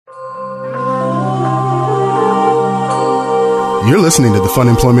You're listening to the Fun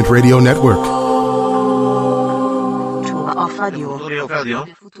Employment Radio Network. The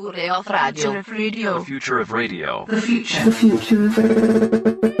future of radio. The future of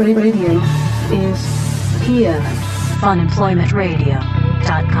radio is here.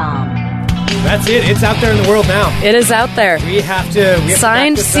 FunemploymentRadio.com. That's it. It's out there in the world now. It is out there. We have to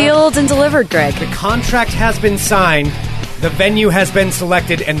signed, sealed, and delivered, Greg. The contract has been signed, the venue has been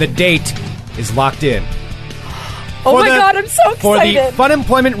selected, and the date is locked in. Oh my God, I'm so excited. For the Fun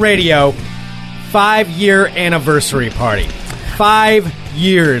Employment Radio 5-year anniversary party. 5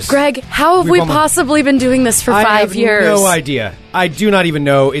 years. Greg, how have we possibly been doing this for 5 years? I have no idea. I do not even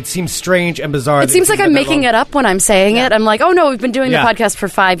know. It seems strange and bizarre. It seems like I'm making it up when I'm saying it. I'm like, oh no, we've been doing the podcast for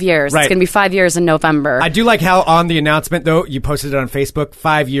 5 years. Right. It's going to be 5 years in November. I do like how on the announcement, though, you posted it on Facebook.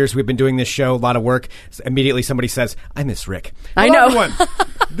 5 years we've been doing this show, a lot of work. Immediately somebody says, I miss Rick. I know. Hello, everyone.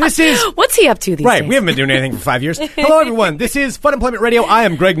 This is... What's he up to these days? We haven't been doing anything for 5 years. Hello, everyone. This is Fun Employment Radio. I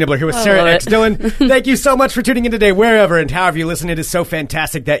am Greg Nibbler here with Sarah X. Dillon. Thank you so much for tuning in today, wherever and however you listen. It is so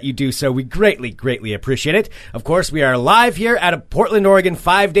fantastic that you do so. We greatly, greatly appreciate it. Of course, we are live here out of Portland, Oregon,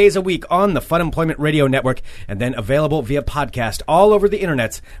 5 days a week on the Fun Employment Radio Network, and then available via podcast all over the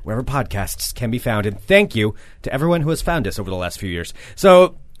internets, wherever podcasts can be found. And thank you to everyone who has found us over the last few years.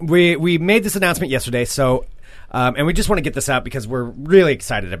 So we made this announcement yesterday, and we just want to get this out because we're really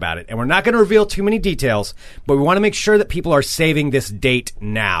excited about it. And we're not going to reveal too many details, but we want to make sure that people are saving this date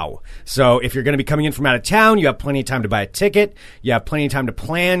now. So if you're going to be coming in from out of town, you have plenty of time to buy a ticket. You have plenty of time to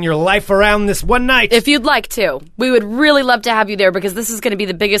plan your life around this one night. If you'd like to. We would really love to have you there because this is going to be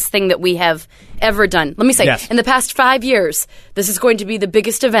the biggest thing that we have ever done. Let me say, in the past 5 years, this is going to be the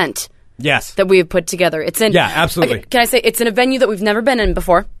biggest event. Yes. That we have put together. It's in. Yeah, absolutely. Okay, can I say it's in a venue that we've never been in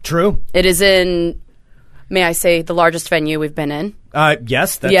before? True. It is in, may I say, the largest venue we've been in?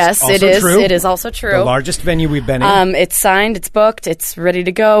 Yes, that's also true. It is also true. The largest venue we've been in. It's signed, it's booked, it's ready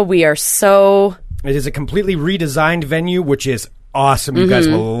to go. We are so... It is a completely redesigned venue, which is awesome. You guys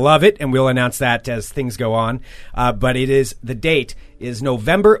will love it, and we'll announce that as things go on. But the date is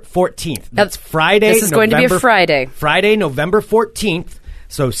November 14th. That's Friday. This is going to be a Friday. Friday, November 14th.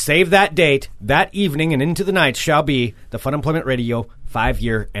 So save that date. That evening and into the night shall be the Fun Employment Radio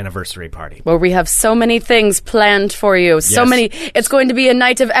 5-year anniversary party. Where we have so many things planned for you. So many. It's going to be a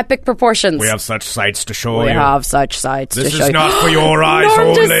night of epic proportions. We have such sights to show you. We have such sights to show you. This is not for your eyes Norm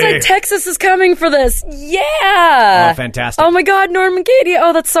only. just said Texas is coming for this. Yeah. Oh, fantastic. Oh my God, Norm and Katie.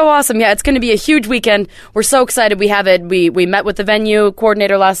 Oh, that's so awesome. Yeah, it's going to be a huge weekend. We're so excited we have it. We met with the venue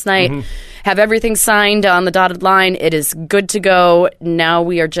coordinator last night. Have everything signed on the dotted line. It is good to go. Now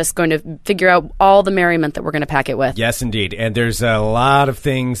we are just going to figure out all the merriment that we're going to pack it with. Yes, indeed. And there's a lot of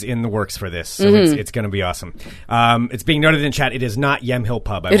things in the works for this, so it's going to be awesome. It's being noted in chat, it is not Yamhill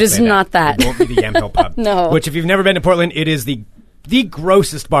Pub. It is not that. It won't be the Yamhill Pub. No. Which, if you've never been to Portland, it is the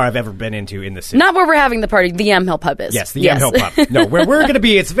grossest bar I've ever been into in the city. Not where we're having the party. The Yamhill Pub is. Yes, the Yamhill Pub. No, where we're going to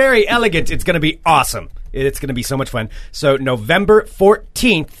be, it's very elegant. It's going to be awesome. It's going to be so much fun. So November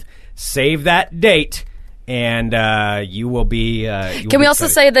 14th, save that date, and you will be... Can we also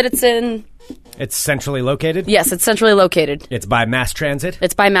say that it's in... It's centrally located? Yes, it's centrally located. It's by mass transit?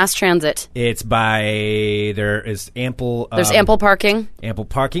 It's by mass transit. It's by... There is ample... There's ample parking. Ample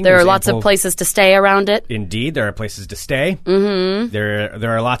parking. There are lots of places to stay around it. Indeed, there are places to stay. There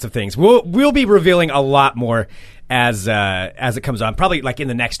are lots of things. We'll be revealing a lot more as it comes on, probably like in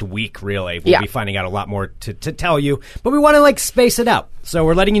the next week, really. We'll be finding out a lot more to tell you, but we want to space it out. So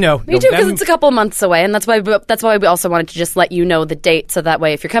we're letting you know. We do, because it's a couple of months away, and that's why we also wanted to just let you know the date, so that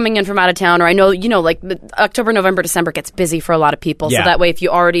way if you're coming in from out of town, or I know, October, November, December gets busy for a lot of people, so that way if you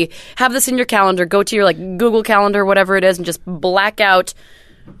already have this in your calendar, go to your Google Calendar, whatever it is, and just black out.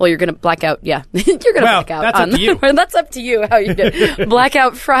 Well, you're going to black out, yeah. You're going to black out. That's up to you. That's up to you how you do it.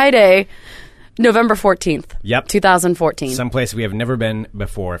 Blackout Friday, November 14th. Yep. 2014. Someplace we have never been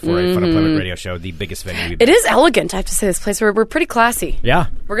before for a Fun Employment Radio show, the biggest venue we've been. It is elegant, I have to say. This place, we're pretty classy. Yeah.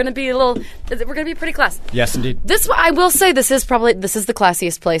 We're going to be pretty classy. Yes, indeed. I will say, this is the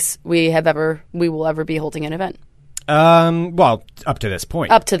classiest place we will ever be holding an event. Well, up to this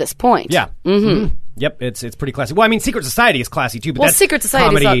point. Up to this point. Yeah. Mm-hmm. Yep, it's pretty classy. Well, I mean, Secret Society is classy too, but that's Secret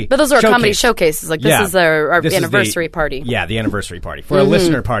Society, but those are comedy showcases. This is our anniversary party. Yeah, the anniversary party for a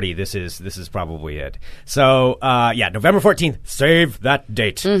listener party. This is probably it. So, November 14th. Save that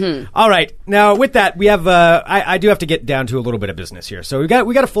date. All right. Now, with that, we have. I do have to get down to a little bit of business here. So we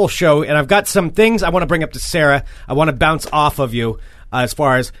got a full show, and I've got some things I want to bring up to Sarah. I want to bounce off of you as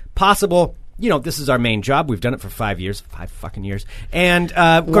far as possible. This is our main job. We've done it for 5 fucking years. And,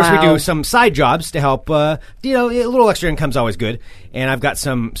 of course, we do some side jobs to help, a little extra income's always good. And I've got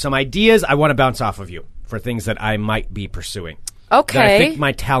some ideas I want to bounce off of you for things that I might be pursuing. Okay. that I think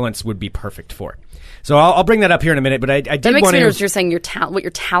my talents would be perfect for. So I'll bring that up here in a minute, but I did want to... That makes me nervous. You're saying what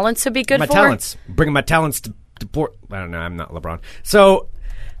your talents would be good for? My talents. Bringing my talents to port. I don't know. I'm not LeBron. So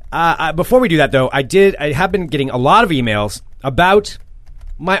before we do that, though, I have been getting a lot of emails about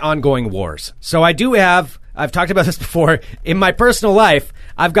my ongoing wars. So I've talked about this before. In my personal life,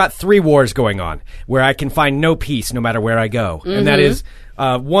 I've got 3 wars going on where I can find no peace no matter where I go. Mm-hmm. And that is,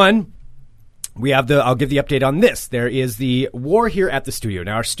 one... I'll give the update on this. There is the war here at the studio.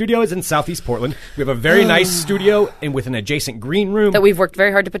 Now, our studio is in Southeast Portland. We have a very nice studio and with an adjacent green room. That we've worked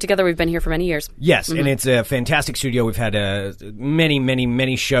very hard to put together. We've been here for many years. Yes, and it's a fantastic studio. We've had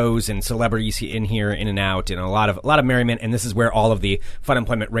many shows and celebrities in here, in and out, and a lot of merriment. And this is where all of the Fun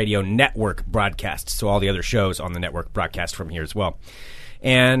Employment Radio Network broadcasts. So all the other shows on the network broadcast from here as well.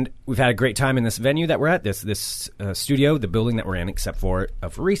 And we've had a great time in this venue that we're at, this studio, the building that we're in, except for,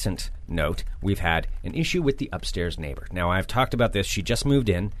 of recent note, we've had an issue with the upstairs neighbor. Now, I've talked about this. She just moved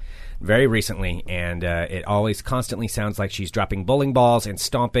in very recently, and it always constantly sounds like she's dropping bowling balls and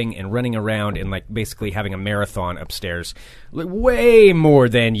stomping and running around and like basically having a marathon upstairs, way more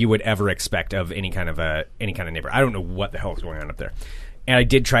than you would ever expect of any kind of neighbor. I don't know what the hell is going on up there. And I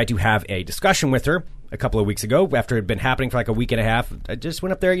did try to have a discussion with her a couple of weeks ago after it had been happening for like a week and a half. I just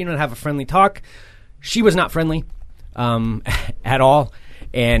went up there, to have a friendly talk. She was not friendly at all.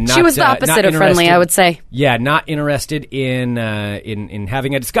 And she was the opposite of friendly, I would say. Yeah, not interested in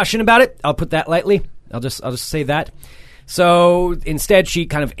having a discussion about it. I'll put that lightly. I'll just say that. So instead, she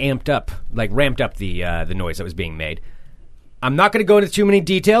kind of ramped up the noise that was being made. I'm not going to go into too many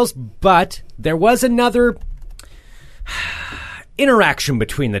details, but there was another interaction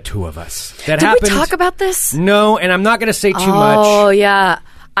between the two of us that happened. Did we talk about this? No, and I'm not going to say too much. Oh, yeah.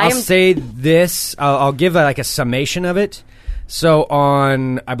 I'll say this. I'll give a summation of it. So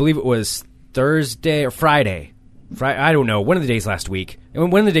on, I believe it was Thursday or Friday, I don't know, one of the days last week,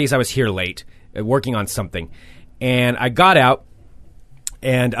 and one of the days I was here late working on something, and I got out,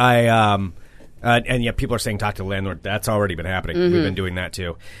 and people are saying talk to the landlord. That's already been happening. Mm-hmm. We've been doing that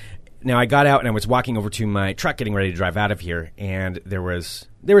too. Now, I got out and I was walking over to my truck getting ready to drive out of here, and there were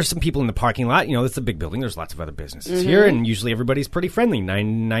some people in the parking lot. It's a big building. There's lots of other businesses here, and usually everybody's pretty friendly,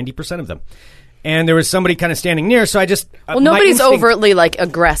 90% of them. And there was somebody kind of standing near, so I just... nobody's overtly,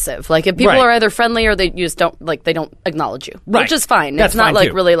 aggressive. If people are either friendly or they just don't, they don't acknowledge you. Right. Which is fine. That's it's not, fine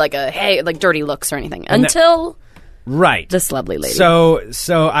too. Really a, hey, dirty looks or anything. Until... Right. This lovely lady. So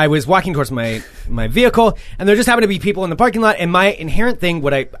I was walking towards my vehicle, and there just happened to be people in the parking lot, and my inherent thing,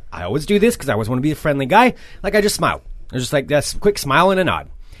 I always do this because I always want to be a friendly guy, I just smiled. I was just that's a quick smile and a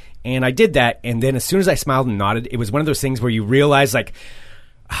nod. And I did that, and then as soon as I smiled and nodded, it was one of those things where you realize,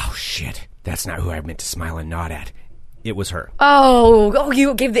 oh, shit, that's not who I meant to smile and nod at. It was her. Oh,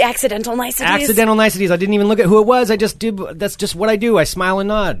 you gave the accidental niceties? Accidental niceties. I didn't even look at who it was. I just did. That's just what I do. I smile and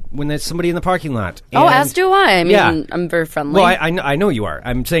nod when there's somebody in the parking lot. And, as do I. I mean, I'm very friendly. Well, I know you are.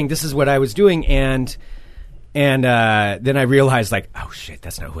 I'm saying this is what I was doing, and then I realized, oh, shit,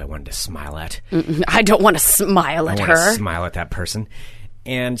 that's not who I wanted to smile at. I don't want to smile at her. I want to smile at that person.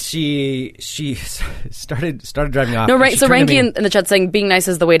 And she started driving off. No, right. So Ranky in the chat saying being nice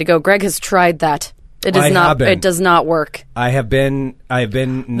is the way to go. Greg has tried that. It does not work. I have been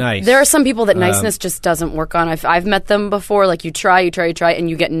nice. There are some people that niceness just doesn't work on. I've met them before. You try, and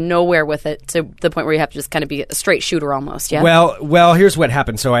you get nowhere with it to the point where you have to just kind of be a straight shooter almost. Yeah. Well, here's what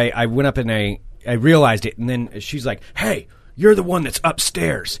happened. So I went up and I realized it, and then she's like, "Hey, you're the one that's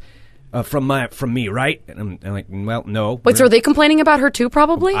upstairs from me, right?" And I'm like, "Well, no." Wait, so are they complaining about her too?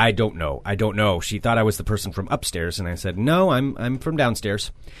 Probably. I don't know. She thought I was the person from upstairs, and I said, "No, I'm from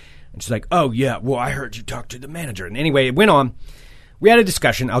downstairs." And she's like, "Oh, yeah, well, I heard you talk to the manager." And anyway, it went on. We had a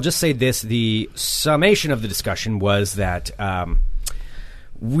discussion. I'll just say this. The summation of the discussion was that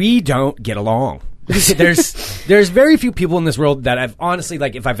we don't get along. There's very few people in this world that I've honestly,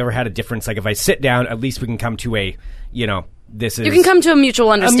 if I've ever had a difference, if I sit down, at least we can come to a, this is... You can come to a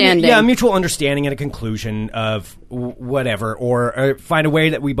mutual understanding. A mutual understanding and a conclusion of whatever, or find a way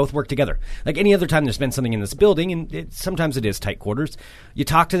that we both work together. Any other time there's been something in this building, and sometimes it is tight quarters, you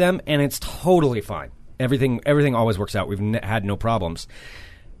talk to them, and it's totally fine. Everything always works out. We've had no problems.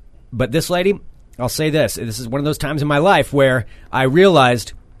 But this lady, I'll say this is one of those times in my life where I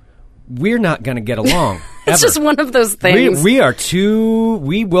realized we're not going to get along. It's just one of those things.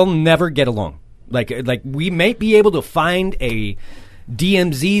 We will never get along. We might be able to find a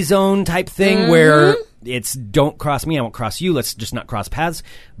DMZ zone type thing where it's don't cross me, I won't cross you, let's just not cross paths.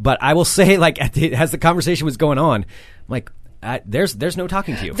 But I will say, as the conversation was going on, there's no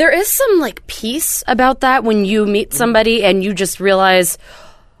talking to you. There is some peace about that when you meet somebody and you just realize,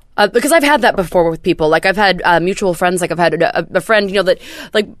 Because I've had that before with people. Like, I've had mutual friends. Like, I've had a friend, that,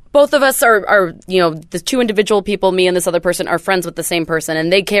 like, both of us are, the two individual people, me and this other person, are friends with the same person,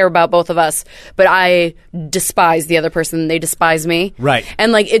 and they care about both of us, but I despise the other person, they despise me. Right.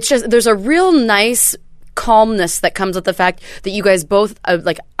 And, like, it's just, there's a real nice calmness that comes with the fact that you guys both,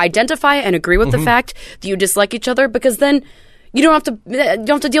 identify and agree with the fact that you dislike each other, because then you don't have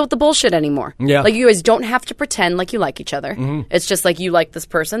to deal with the bullshit anymore. Yeah. Like, you guys don't have to pretend like you like each other. It's just like, you like this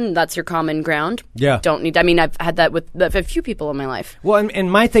person. That's your common ground. Yeah. I've had that with a few people in my life. Well, and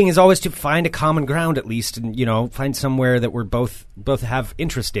my thing is always to find a common ground at least, and, find somewhere that we're both have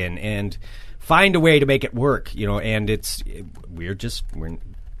interest in, and find a way to make it work, and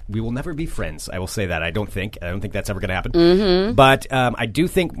we will never be friends. I will say that. I don't think that's ever going to happen. But I do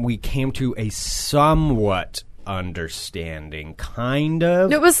think we came to a somewhat understanding, kind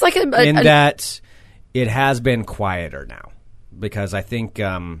of. It was like in that it has been quieter now, because I think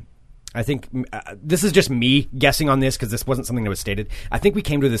this is just me guessing on this, because this wasn't something that was stated. I think we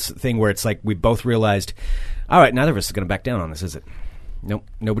came to this thing where it's like we both realized, all right, neither of us is going to back down on this, is it? Nope,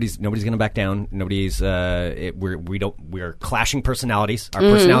 nobody's going to back down. Nobody's. We're clashing personalities. Our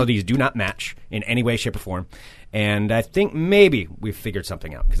personalities do not match in any way, shape, or form. And I think maybe we've figured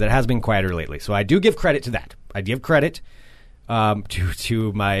something out, because it has been quieter lately. So I do give credit to that. I give credit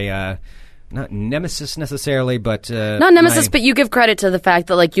to my not nemesis necessarily, but not nemesis, but you give credit to the fact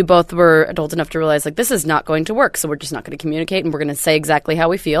that, like, you both were adult enough to realize, like, this is not going to work. So we're just not going to communicate, and we're going to say exactly how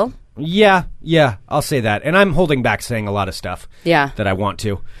we feel. Yeah, I'll say that. And I'm holding back saying a lot of stuff that I want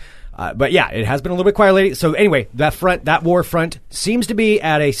to. But yeah, it has been a little bit quiet lately. So anyway, that war front seems to be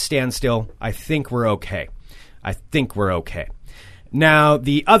at a standstill. I think we're okay. Now,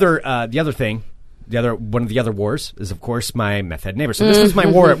 the other thing, one of the other wars is, of course, my meth head neighbor. So this was my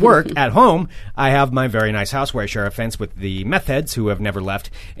war at work. At home, I have my very nice house where I share a fence with the meth heads, who have never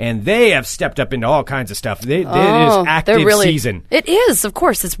left, and they have stepped up into all kinds of stuff. It is active season. It is, of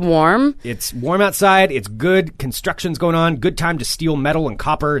course. It's warm. It's warm outside. It's good. Construction's going on. Good time to steal metal and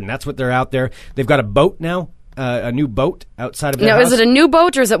copper, and that's what they're out there. They've got a boat now. A new boat outside of their house. Is it a new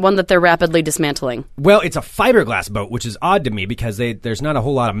boat, or is it one that they're rapidly dismantling? Well, it's a fiberglass boat, which is odd to me, because there's not a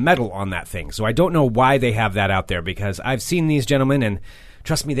whole lot of metal on that thing. So I don't know why they have that out there, because I've seen these gentlemen, and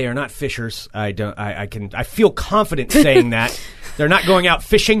trust me, they are not fishers. I feel confident saying that. They're not going out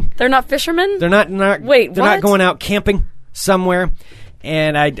fishing. They're not fishermen? They're not Wait, they're not going out camping somewhere.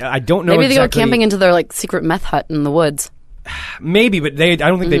 And I don't know. Maybe exactly. They go camping into their, like, secret meth hut in the woods. Maybe, but I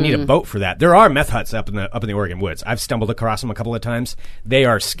don't think they need a boat for that. There are meth huts up in the Oregon woods. I've stumbled across them a couple of times. They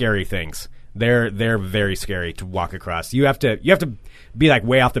are scary things. They're very scary to walk across. You have to be, like,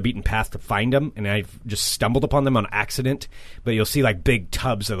 way off the beaten path to find them, and I've just stumbled upon them on accident. But you'll see, like, big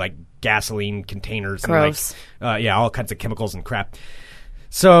tubs of, like, gasoline containers. Gross. And, like, all kinds of chemicals and crap.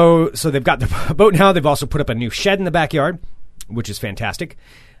 So they've got the boat now. They've also put up a new shed in the backyard, which is fantastic.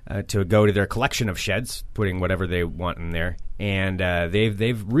 To go to their collection of sheds, putting whatever they want in there, and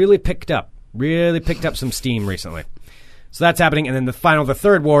they've really picked up some steam recently. So that's happening, and then the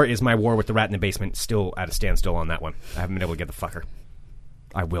third war is my war with the rat in the basement. Still at a standstill on that one. I haven't been able to get the fucker.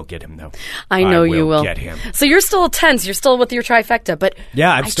 I will get him though. I know you will get him. So you're still tense. You're still with your trifecta, but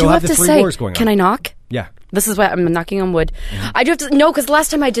yeah, I still have the three wars going on. Can I knock? Yeah. This is why I'm knocking on wood. I do have to because the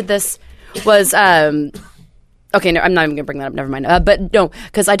last time I did this was. Okay, no, I'm not even going to bring that up. Never mind. But no,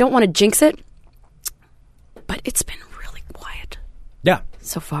 because I don't want to jinx it. But it's been really quiet. Yeah.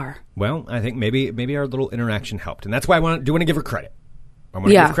 So far. Well, I think maybe our little interaction helped, and that's why I want to give her credit. I want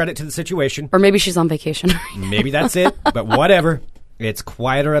to give credit to the situation. Or maybe she's on vacation. Maybe that's it. But whatever. It's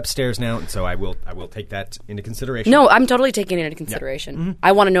quieter upstairs now, and so I will take that into consideration. No, I'm totally taking it into consideration. Yeah.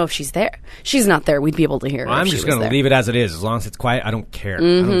 I want to know if she's there. She's not there. We'd be able to hear her. I'm just going to leave it as it is. As long as it's quiet, I don't care. I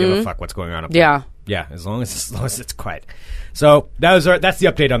don't give a fuck what's going on up there. Yeah, as long as it's quiet. So that's the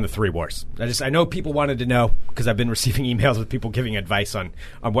update on the three wars. I know people wanted to know, because I've been receiving emails with people giving advice on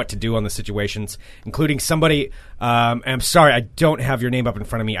what to do on the situations, including somebody. And I'm sorry, I don't have your name up in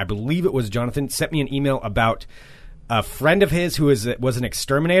front of me. I believe it was Jonathan sent me an email about a friend of his who was an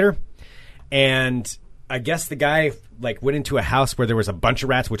exterminator, and I guess the guy went into a house where there was a bunch of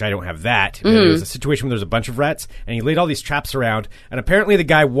rats, which I don't have that. There was a situation where there was a bunch of rats, and he laid all these traps around, and apparently the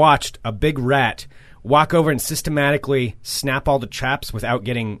guy watched a big rat walk over and systematically snap all the traps without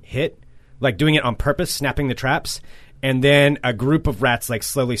getting hit, doing it on purpose, snapping the traps, and then a group of rats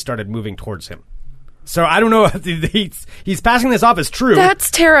slowly started moving towards him. So I don't know if he's passing this off as true.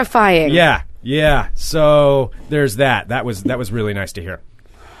 That's terrifying. Yeah. So there's that. That was really nice to hear.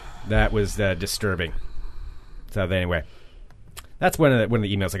 That was disturbing. So anyway, That's one of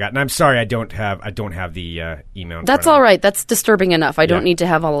the emails I got, and I'm sorry I don't have the email. That's all right. That's disturbing enough. I don't need to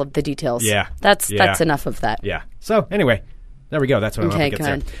have all of the details. Yeah, that's enough of that. Yeah. So anyway, there we go. That's what I want to get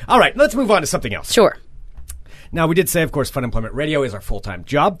there. Good. All right, let's move on to something else. Sure. Now, we did say, of course, Fun Employment Radio is our full-time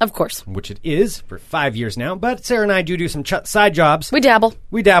job. Of course. Which it is for 5 years now. But Sarah and I do some side jobs. We dabble.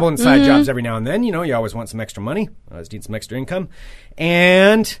 We dabble in side jobs every now and then. You know, you always want some extra money. Always need some extra income.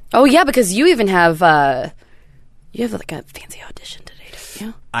 And... Oh, yeah, because you even have... you have like a fancy audition today, don't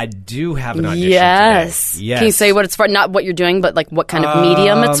you? I do have an audition yes. today. Yes. Can you say what it's for? Not what you're doing, but like what kind of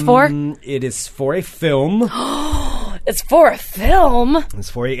medium it's for? It is for a film. It's for a film? It's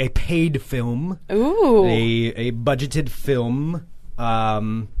for a paid film. Ooh. A budgeted film.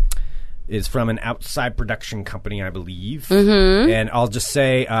 Is from an outside production company, I believe. Mm-hmm. And I'll just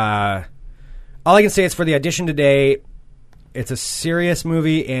say, all I can say is for the audition today, it's a serious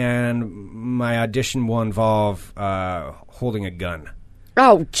movie, and my audition will involve holding a gun.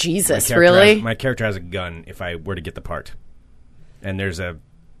 Oh, Jesus, really? My character has a gun if I were to get the part. And there's a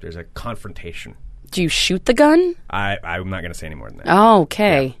confrontation. Do you shoot the gun? I'm not going to say any more than that. Oh,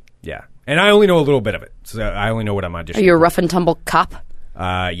 okay. Yeah. And I only know a little bit of it, so I only know what I'm auditioning. Are you a rough and tumble cop?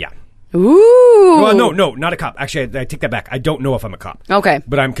 Yeah. Ooh. Well, no, not a cop. Actually, I take that back. I don't know if I'm a cop. Okay.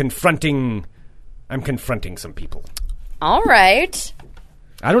 But I'm confronting some people. All right.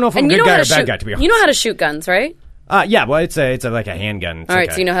 I don't know if I'm a good guy or a bad guy, to be honest. You know how to shoot guns, right? Yeah, well, it's like a handgun. All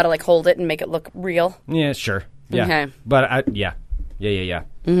right, so you know how to like hold it and make it look real? Yeah, sure. Yeah. Okay. But yeah.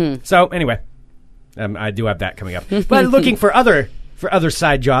 Mm-hmm. So anyway, I do have that coming up. But looking for other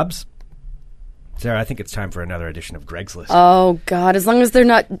side jobs. Sarah, I think it's time for another edition of Greg's List. Oh God! As long as they're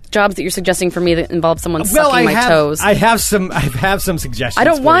not jobs that you're suggesting for me that involve someone sucking my toes. I have some suggestions. I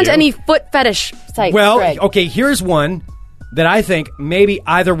don't want any foot fetish sites. Well, Greg. okay. Here's one that I think maybe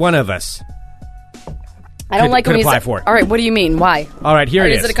either one of us. I don't like could when you apply say, for it. All right, what do you mean? Why? All right, here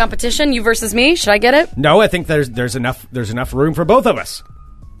it is. Is it a competition? You versus me? Should I get it? No, I think there's enough room for both of us.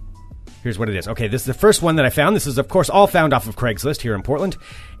 Here's what it is. Okay, this is the first one that I found. This is, of course, all found off of Craigslist here in Portland.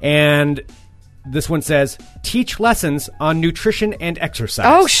 And this one says, teach lessons on nutrition and exercise.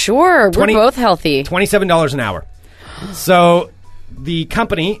 Oh, sure. We're both healthy. $27 an hour. So the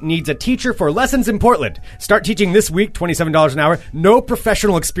company needs a teacher for lessons in Portland. Start teaching this week, $27 an hour. No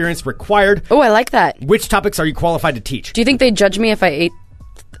professional experience required. Oh, I like that. Which topics are you qualified to teach? Do you think they'd judge me if I ate...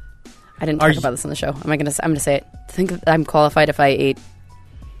 I didn't talk about this on the show. I'm gonna say it. I think I'm qualified if I ate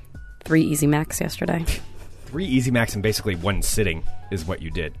 3 Easy Macs yesterday. 3 Easy Macs in basically one sitting is what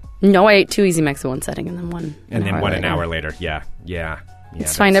you did. No, I ate 2 Easy Macs in one setting and then one an hour later. Yeah.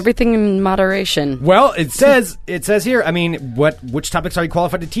 It's fine. Everything in moderation. Well, it says here, I mean, which topics are you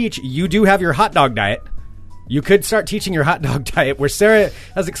qualified to teach? You do have your hot dog diet. You could start teaching your hot dog diet, where Sarah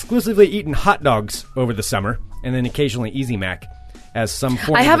has exclusively eaten hot dogs over the summer and then occasionally Easy Mac as some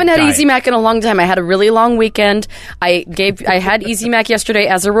form I of haven't a had diet. Easy Mac in a long time. I had a really long weekend. I had Easy Mac yesterday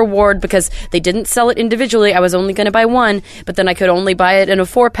as a reward because they didn't sell it individually. I was only going to buy one, but then I could only buy it in a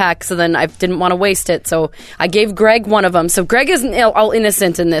 4-pack, so then I didn't want to waste it. So I gave Greg one of them. So Greg isn't all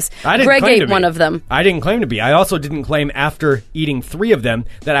innocent in this. Greg ate one of them. I didn't claim to be. I also didn't claim after eating 3 of them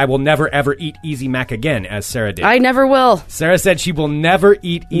that I will never ever eat Easy Mac again, as Sarah did. I never will. Sarah said she will never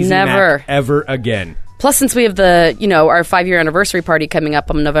eat Easy Mac ever again. Plus, since we have our 5-year anniversary party coming up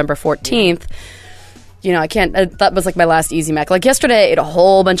on November 14th, I can't. That was like my last Easy Mac. Like yesterday, I ate a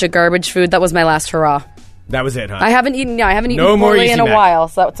whole bunch of garbage food. That was my last hurrah. That was it, huh? I haven't eaten no more poorly Easy in a Mac. while.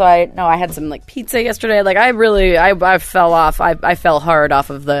 So I had some like pizza yesterday. Like I fell off. I fell hard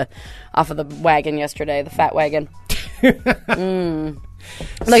off of the wagon yesterday, the fat wagon.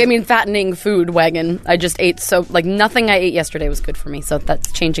 Fattening food wagon. I just ate nothing I ate yesterday was good for me. So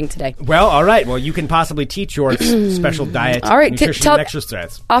that's changing today. Well, all right. Well, you can possibly teach your special diet, all right, nutrition, and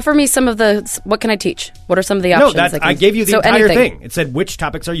exercise. Offer me some of what can I teach? What are some of the options? No, I gave you the entire thing. It said, which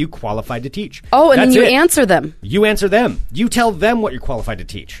topics are you qualified to teach? Oh, and then you answer them. You answer them. You tell them what you're qualified to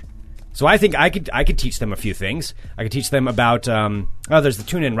teach. So I think I could teach them a few things. I could teach them about, there's the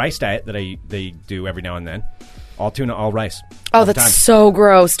tuna and rice diet that they do every now and then. All tuna, all rice. Oh, that's so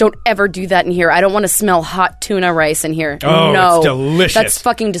gross. Don't ever do that in here. I don't want to smell hot tuna rice in here. Oh, no. It's delicious. That's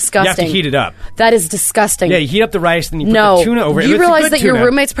fucking disgusting. You have to heat it up. That is disgusting. Yeah, you heat up the rice, and you put the tuna over it. You realize that your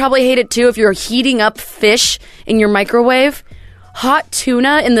roommates probably hate it too if you're heating up fish in your microwave? Hot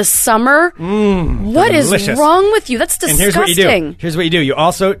tuna in the summer? What delicious. Is wrong with you? That's disgusting. And here's what you do. You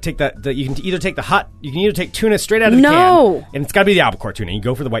also take you can either take tuna straight out of the can. And it's got to be the albacore tuna. You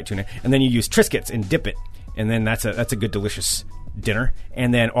go for the white tuna, and then you use Triscuits and dip it. And then that's a good, delicious dinner.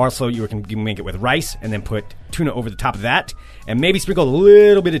 And then also you can make it with rice and then put tuna over the top of that and maybe sprinkle a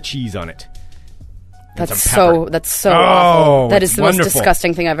little bit of cheese on it. That's so awful. That is the most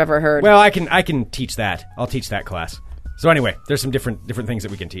disgusting thing I've ever heard. Well, I can teach that. I'll teach that class. So anyway, there's some different things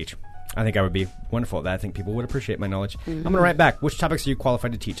that we can teach. I think I would be wonderful at that. I think people would appreciate my knowledge. Mm-hmm. I'm going to write back. Which topics are you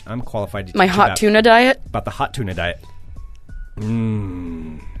qualified to teach? I'm qualified to teach my hot tuna diet. About the hot tuna diet.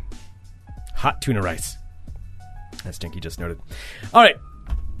 Hot tuna rice. As Stinky just noted. All right,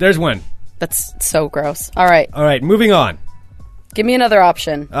 there's one. That's so gross. All right, moving on. Give me another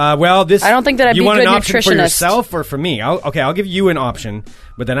option. Well, this. I don't think that I'd be a good nutritionist. You want an option for yourself or for me? I'll give you an option,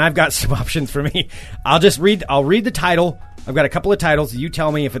 but then I've got some options for me. I'll read the title. I've got a couple of titles. You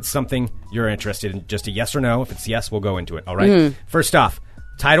tell me if it's something you're interested in. Just a yes or no. If it's yes, we'll go into it. All right. Mm-hmm. First off,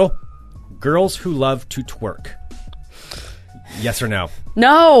 title: Girls Who Love to Twerk. Yes or no?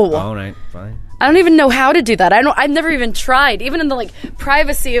 No. All right, fine. I don't even know how to do that. I've never even tried. Even in the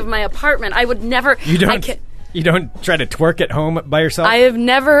privacy of my apartment, I would never. You don't try to twerk at home by yourself? I have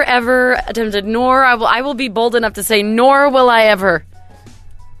never, ever attempted, nor I will be bold enough to say, nor will I ever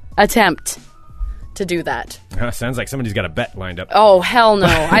attempt to do that. Sounds like somebody's got a bet lined up. Oh, hell no.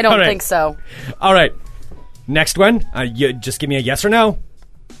 I don't think so. All right. Next one. You just give me a yes or no.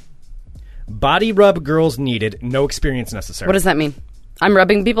 Body rub girls needed. No experience necessary. What does that mean? I'm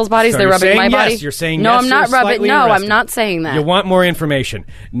rubbing people's bodies. So they're rubbing my body. Yes. You're saying no. Yes, I'm not rubbing. No, I'm not saying that. You want more information.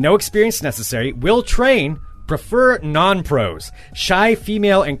 No experience necessary. Will train. Prefer non-pros. Shy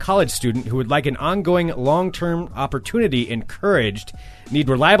female and college student who would like an ongoing long-term opportunity encouraged. Need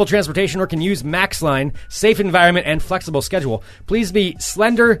reliable transportation or can use MaxLine. Safe environment and flexible schedule. Please be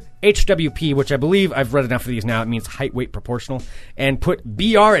slender HWP, which I believe I've read enough of these now. It means height, weight, proportional. And put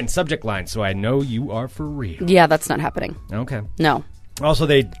BR in subject line so I know you are for real. Yeah, that's not happening. Okay. No. Also,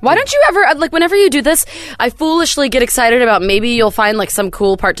 why don't you ever, whenever you do this, I foolishly get excited about maybe you'll find, some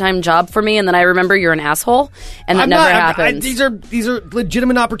cool part-time job for me, and then I remember you're an asshole, and that never happens. These are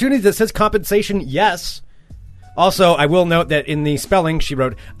legitimate opportunities. That says compensation, yes. Also, I will note that in the spelling, she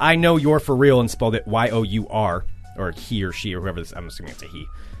wrote, I know you're for real, and spelled it Y-O-U-R, or he or she, or whoever this, I'm assuming it's a he.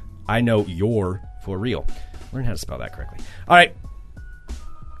 I know you're for real. Learn how to spell that correctly. All right.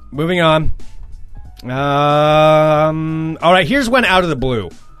 Moving on. All right, here's one out of the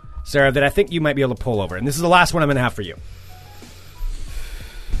blue, Sarah, that I think you might be able to pull over. And this is the last one I'm going to have for you.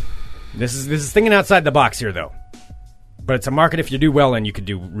 This is thinking outside the box here, though. But it's a market if you do well in, you could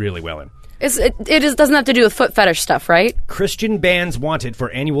do really well in. It doesn't have to do with foot fetish stuff, right? Christian bands wanted for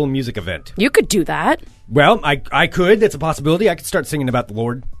annual music event. You could do that. Well, I could. That's a possibility. I could start singing about the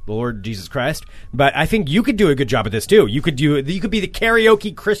Lord Jesus Christ. But I think you could do a good job at this, too. You could be the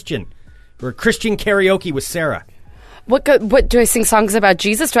karaoke Christian. Or Christian karaoke with Sarah. What do I sing songs about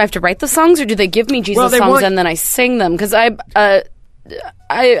Jesus? Do I have to write the songs, or do they give me Jesus songs and then I sing them? Because I'm an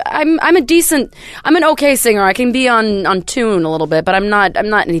okay singer. I can be on tune a little bit, but I'm not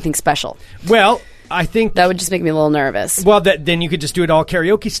anything special. Well, I think that would just make me a little nervous. Well, then you could just do it all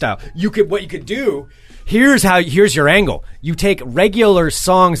karaoke style. What you could do. Here's your angle. You take regular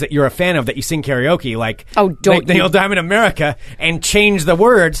songs that you're a fan of that you sing karaoke, like Neil Diamond America, and change the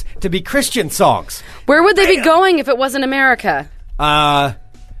words to be Christian songs. Where would they be going if it wasn't America? To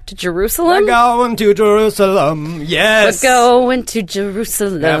Jerusalem? We're going to Jerusalem, yes. We're going to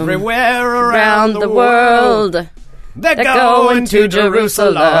Jerusalem. Everywhere around the world. They're going to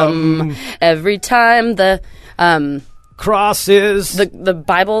Jerusalem. Every time the crosses. The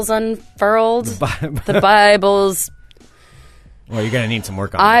Bible's unfurled. The Bible's. Well, you're gonna need some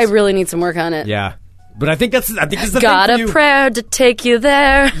work on this. I really need some work on it. Yeah, but I think it's the got thing for you. Got a prayer to take you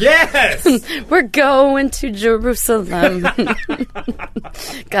there. Yes, we're going to Jerusalem.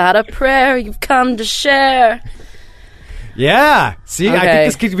 Got a prayer you've come to share. Yeah. See, okay. I think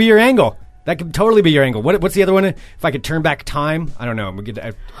this could be your angle. That could totally be your angle. What's the other one? If I could turn back time, I don't know. You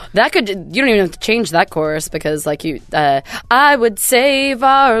don't even have to change that chorus because, I would save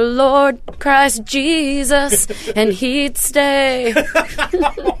our Lord Christ Jesus, and He'd stay.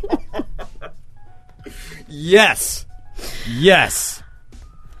 Yes.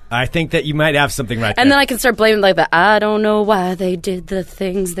 I think that you might have something right there. And then I can start blaming I don't know why they did the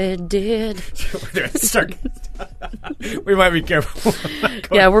things they did. We might be careful.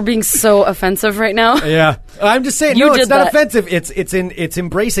 Yeah, we're being so offensive right now. Yeah, I'm just saying. It's not offensive. It's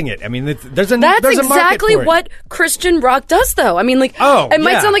embracing it. I mean, there's exactly what Christian rock does, though. I mean, it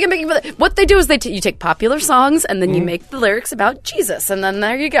might sound like I'm making. What they do is you take popular songs and then you make the lyrics about Jesus, and then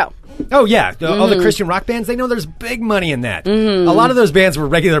there you go. Oh yeah, all the Christian rock bands, they know there's big money in that. Mm-hmm. A lot of those bands were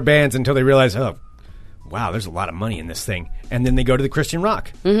regular bands until they realized, oh, wow, there's a lot of money in this thing, and then they go to the Christian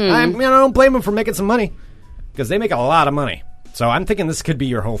rock. Mm-hmm. I don't blame them for making some money. Because they make a lot of money. So I'm thinking this could be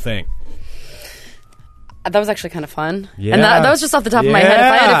your whole thing. That was actually kind of fun. Yeah. And that was just off the top of my head.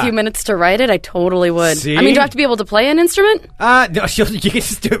 If I had a few minutes to write it, I totally would. See? I mean, do I have to be able to play an instrument? No, you can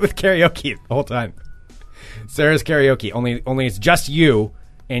just do it with karaoke the whole time. Sarah's karaoke. Only it's just you,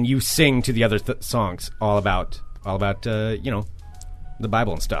 and you sing to the other songs all about the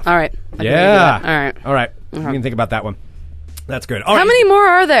Bible and stuff. All right. Yeah. All right. You can think about that one. That's good. How many more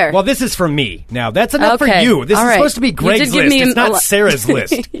are there? Well, this is for me. Now, that's enough for you. This is supposed to be Greg's list. It's not Sarah's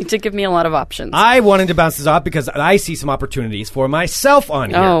list. You did give me a lot of options. I wanted to bounce this off because I see some opportunities for myself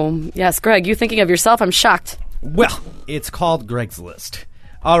on here. Oh, yes. Greg, you thinking of yourself? I'm shocked. Well, it's called Greg's List.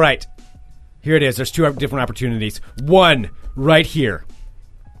 All right. Here it is. There's 2 different opportunities. One right here.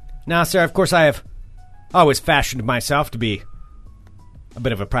 Now, Sarah, of course, I have always fashioned myself to be a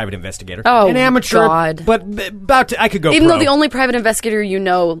bit of a private investigator. Oh, an amateur, God. but I could go Even pro. though the only private investigator you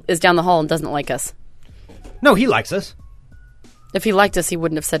know is down the hall and doesn't like us. No, he likes us. If he liked us, he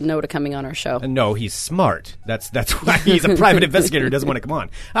wouldn't have said no to coming on our show. No, he's smart. That's why he's a private investigator who doesn't want to come on.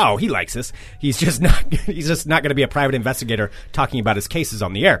 Oh, he likes us. He's just not going to be a private investigator talking about his cases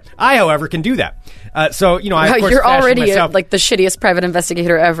on the air. I, however, can do that. I of course you're already myself, like the shittiest private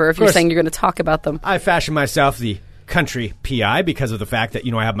investigator ever if you're saying you're going to talk about them. I fashion myself the country PI because of the fact that,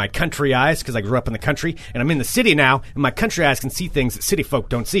 I have my country eyes because I grew up in the country and I'm in the city now and my country eyes can see things that city folk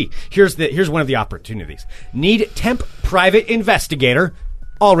don't see. Here's one of the opportunities. Need temp private investigator.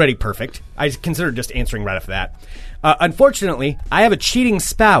 Already perfect. I considered just answering right after that. Unfortunately, I have a cheating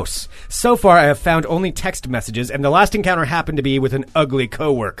spouse. So far, I have found only text messages, and the last encounter happened to be with an ugly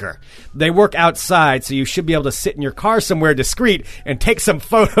coworker. They work outside, so you should be able to sit in your car somewhere discreet and take some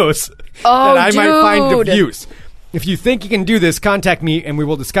photos that I might find of use. If you think you can do this, contact me and we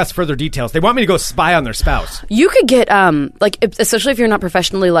will discuss further details. They want me to go spy on their spouse. You could get, especially if you're not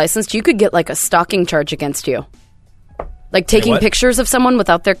professionally licensed, you could get like a stalking charge against you. Like taking pictures of someone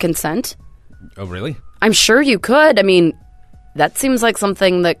without their consent. Oh, really? I'm sure you could. I mean, that seems like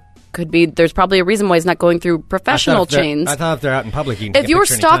something that could be, there's probably a reason why he's not going through professional chains. I thought if they're out in public, you can take a If you're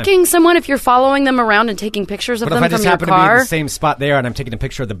picture stalking anytime. Someone, if you're following them around and taking pictures of them from your car. But if I just happen to be in the same spot they are and I'm taking a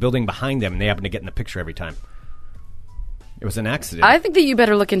picture of the building behind them and they happen to get in the picture every time. It was an accident. I think that you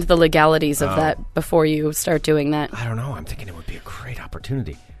better look into the legalities of that before you start doing that. I don't know. I'm thinking it would be a great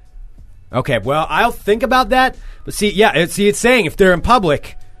opportunity. Okay, well, I'll think about that. But it's saying if they're in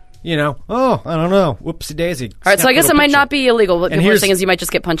public, I don't know. Whoopsie daisy. All right, so I guess it might not be illegal. What people are saying is you might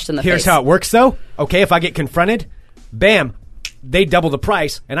just get punched in the face. Here's how it works, though. Okay, if I get confronted, bam, they double the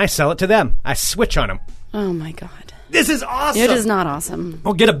price, and I sell it to them. I switch on them. Oh, my God. This is awesome. It is not awesome.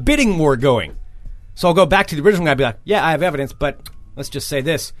 I'll get a bidding war going. So I'll go back to the original guy and be like, yeah, I have evidence, but let's just say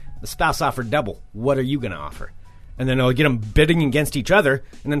this. The spouse offered double. What are you going to offer? And then I'll get them bidding against each other.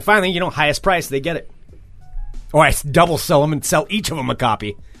 And then finally, highest price, they get it. Or I double sell them and sell each of them a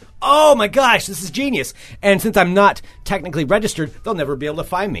copy. Oh my gosh, this is genius. And since I'm not technically registered, they'll never be able to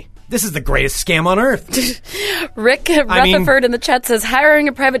find me. This is the greatest scam on earth. Rick Rutherford in the chat says, hiring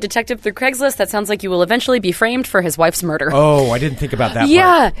a private detective through Craigslist, that sounds like you will eventually be framed for his wife's murder. Oh, I didn't think about that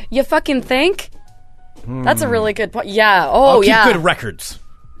part. You fucking think? That's a really good point. Yeah. Oh, I'll keep good records.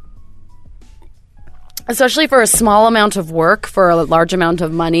 Especially for a small amount of work, for a large amount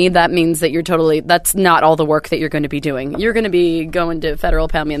of money, that means that that's not all the work that you're going to be doing. You're going to be going to federal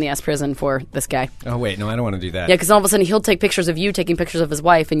pound me in the ass prison for this guy. Oh, wait, no, I don't want to do that. Yeah, because all of a sudden he'll take pictures of you taking pictures of his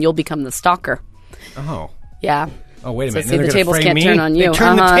wife and you'll become the stalker. Oh. Yeah. Oh, wait a minute. See, the tables can't turn on you. They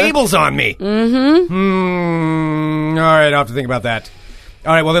turn the tables on me. Mm-hmm. All right, I'll have to think about that.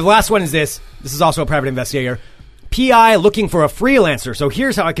 All right, well, the last one is this. This is also a private investigator. PI looking for a freelancer. So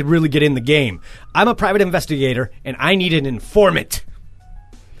here's how I could really get in the game. I'm a private investigator, and I need an informant.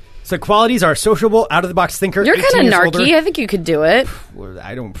 So qualities are sociable, out-of-the-box thinker. You're kind of narky. I think you could do it. Well,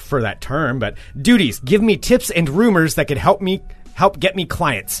 I don't prefer that term, but duties. Give me tips and rumors that could help get me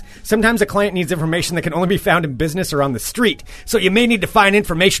clients. Sometimes a client needs information that can only be found in business or on the street. So you may need to find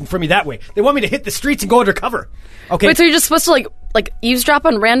information from me that way. They want me to hit the streets and go undercover. Okay. Wait, so you're just supposed to like eavesdrop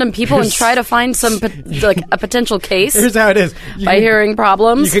on random people and try to find some a potential case? Here's how it is. Hearing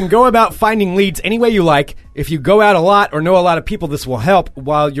problems. You can go about finding leads any way you like. If you go out a lot or know a lot of people, this will help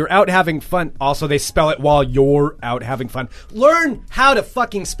while you're out having fun. Also, they spell it while you're out having fun. Learn how to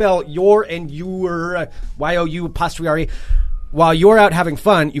fucking spell your and your, Y-O-U apostrophe R-E. While you're out having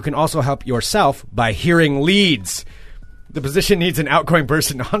fun, you can also help yourself by hearing leads. The position needs an outgoing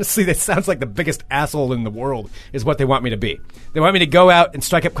person. Honestly, that sounds like the biggest asshole in the world is what they want me to be. They want me to go out and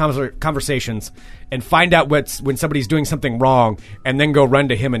strike up conversations and find out when somebody's doing something wrong and then go run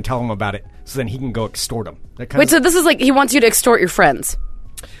to him and tell him about it so then he can go extort them. Wait, so this is like he wants you to extort your friends?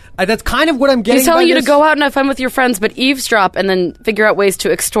 That's kind of what I'm getting. He's telling by you this. to go out and have fun with your friends, but eavesdrop and then figure out ways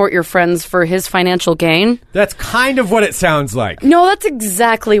to extort your friends for his financial gain. That's kind of what it sounds like. No, that's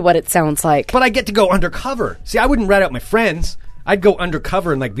exactly what it sounds like. But I get to go undercover. See, I wouldn't rat out my friends. I'd go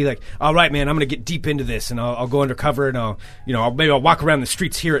undercover and like be like, all right, man, I'm going to get deep into this, and I'll go undercover, and maybe I'll walk around the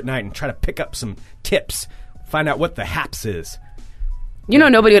streets here at night and try to pick up some tips, find out what the haps is. You know,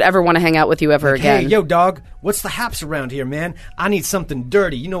 nobody would ever want to hang out with you ever again. Hey, yo, dog, what's the haps around here, man? I need something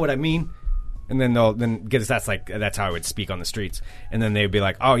dirty. You know what I mean? And then that's how I would speak on the streets. And then they'd be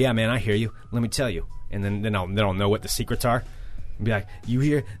like, oh yeah, man, I hear you. Let me tell you. And then I'll know what the secrets are. And be like, you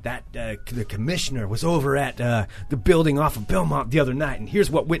hear that the commissioner was over at the building off of Belmont the other night, and here's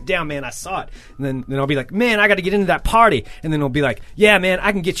what went down, man. I saw it. And then I'll be like, man, I got to get into that party. And then they'll be like, yeah, man,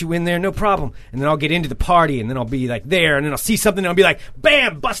 I can get you in there, no problem. And then I'll get into the party, and then I'll be like there, and then I'll see something, and I'll be like,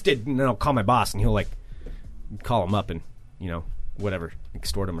 bam, busted. And then I'll call my boss, and he'll like call him up and whatever,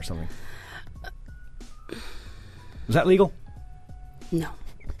 extort him or something. Is that legal? No.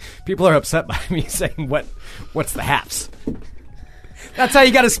 People are upset by me saying what's the haps. That's how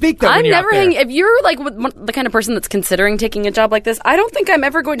you got to speak, though. I'm never if you're like the kind of person that's considering taking a job like this, I don't think I'm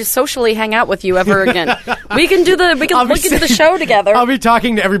ever going to socially hang out with you ever again. We can look into the show together. I'll be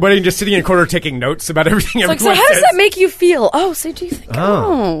talking to everybody and just sitting in a corner taking notes about everything. Like, so how does that make you feel? Oh, so do you think?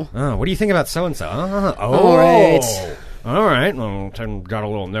 Oh, what do you think about so and so? All right. All right. Well, got a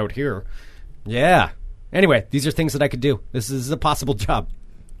little note here. Yeah. Anyway, these are things that I could do. This is a possible job.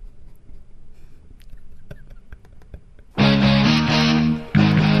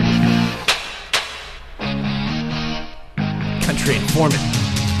 Country informant.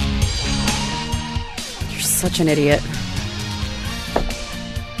 You're such an idiot.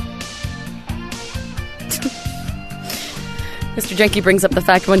 Mr. Jenke brings up the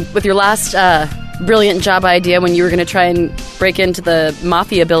fact with your last brilliant job idea when you were going to try and break into the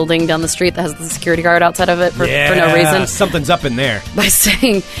mafia building down the street that has the security guard outside of it for no reason. Something's up in there. By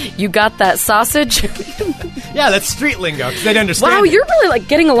saying you got that sausage. Yeah, that's street lingo because they'd understand. Wow, you're really like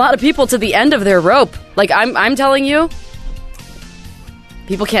getting a lot of people to the end of their rope. Like I'm telling you.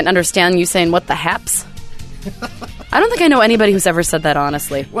 People can't understand you saying, what the haps? I don't think I know anybody who's ever said that,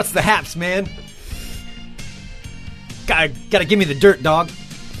 honestly. What's the haps, man? Gotta give me the dirt, dog.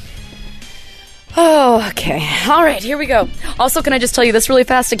 Oh, okay. All right, here we go. Also, can I just tell you this really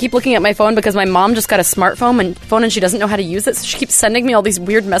fast? I keep looking at my phone because my mom just got a smartphone and she doesn't know how to use it, so she keeps sending me all these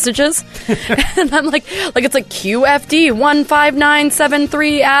weird messages. And I'm like it's like QFD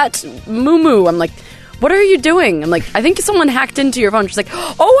 15973 at Moo. I'm like, what are you doing? I'm like, I think someone hacked into your phone. She's like,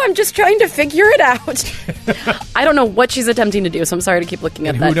 oh, I'm just trying to figure it out. I don't know what she's attempting to do, so I'm sorry to keep looking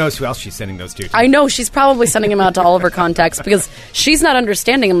at that. Who knows who else she's sending those to? I know, she's probably sending them out to all of her contacts because she's not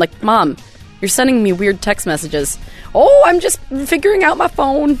understanding. I'm like, Mom, you're sending me weird text messages. Oh, I'm just figuring out my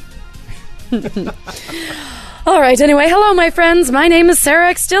phone. All right, anyway, hello, my friends. My name is Sarah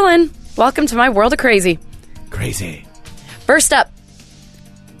X. Dillon. Welcome to my world of crazy. Crazy. First up,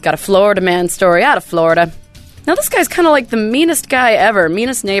 got a Florida man story out of Florida. Now, this guy's kind of like the meanest guy ever,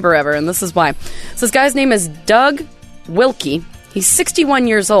 meanest neighbor ever, and this is why. So this guy's name is Doug Wilkie. He's 61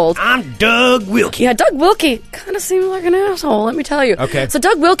 years old. I'm Doug Wilkie. Yeah, Doug Wilkie kind of seems like an asshole, let me tell you. Okay. So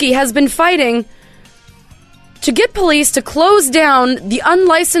Doug Wilkie has been fighting to get police to close down the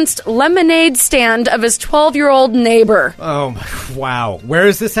unlicensed lemonade stand of his 12-year-old neighbor. Oh, wow. Where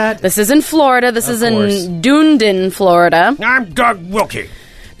is this at? This is in Florida. This is in Dunedin, Florida. I'm Doug Wilkie.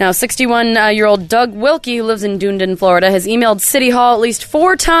 Now, 61-year-old Doug Wilkie, who lives in Dunedin, Florida, has emailed City Hall at least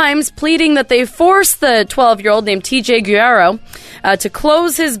 4 times pleading that they force the 12-year-old named TJ Guerrero to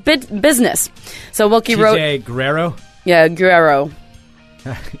close his business. So Wilkie wrote... TJ Guerrero? Yeah, Guerrero.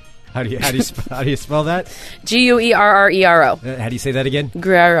 How do you spell that? Guerrero. How do you say that again?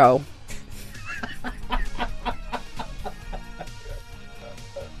 Guerrero.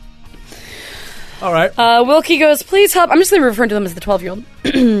 All right. Wilkie goes, please help. I'm just going to refer to them as the 12-year-old.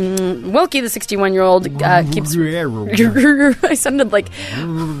 Wilkie, the 61-year-old, keeps... I sounded like...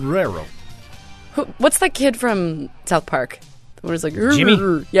 What's that kid from South Park? What is like...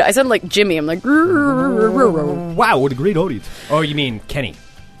 Jimmy? Yeah, I sounded like Jimmy. I'm like... Wow, what a great audience. Oh, you mean Kenny?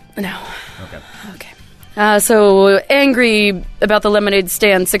 No. Okay. So, angry about the lemonade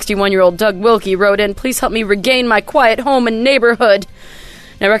stand, 61-year-old Doug Wilkie wrote in, please help me regain my quiet home and neighborhood.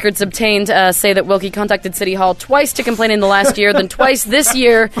 Now, records obtained say that Wilkie contacted City Hall twice to complain in the last year, then twice this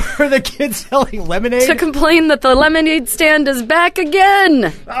year. For the kids selling lemonade? To complain that the lemonade stand is back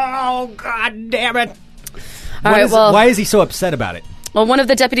again. Oh, God damn it. Why is he so upset about it? Well, one of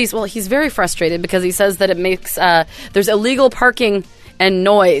the deputies, he's very frustrated because he says that it makes, there's illegal parking and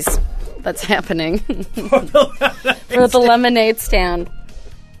noise that's happening for the lemonade stand.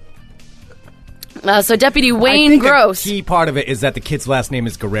 So Deputy Wayne I think Gross. The key part of it is that the kid's last name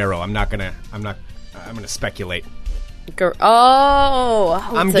is Guerrero. I'm gonna speculate.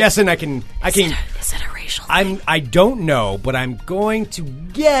 I'm guessing I can. Is it a racial thing? I don't know, but I'm going to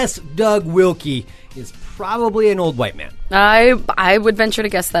guess Doug Wilkie is probably an old white man. I would venture to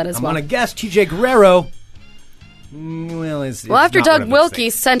guess that as well. I'm gonna guess TJ Guerrero. Well, after Doug Wilkie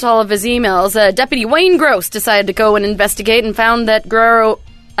sent all of his emails, Deputy Wayne Gross decided to go and investigate and found that Guerrero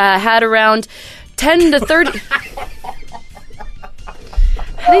had around 10 to 30...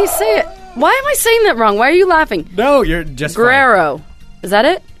 How do you say it? Why am I saying that wrong? Why are you laughing? No, you're just Guerrero. Fine. Is that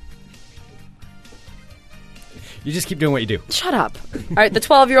it? You just keep doing what you do. Shut up. All right, the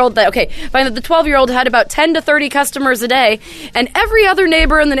 12-year-old... Okay, fine. The 12-year-old had about 10 to 30 customers a day, and every other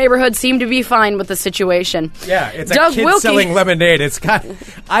neighbor in the neighborhood seemed to be fine with the situation. Yeah, it's Doug a kid selling lemonade.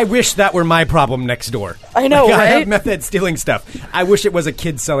 I wish that were my problem next door. I know, right? I have meth head stealing stuff. I wish it was a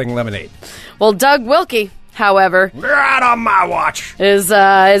kid selling lemonade. Well, Doug Wilkie, however... You're out on my watch. Is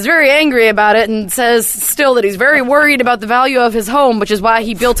very angry about it and says still that he's very worried about the value of his home, which is why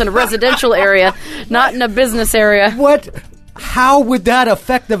he built in a residential area, not in a business area. What? How would that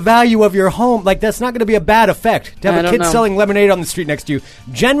affect the value of your home? Like, that's not going to be a bad effect. To have a kid selling lemonade on the street next to you,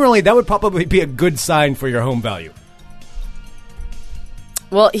 generally, that would probably be a good sign for your home value.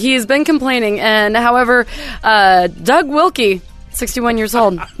 Well, he's been complaining, and however, Doug Wilkie... 61 years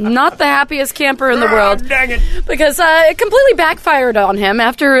old. Not the happiest camper in the world. Dang it. Because it completely backfired on him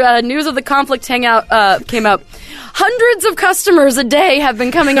after news of the conflict came out. Hundreds of customers a day have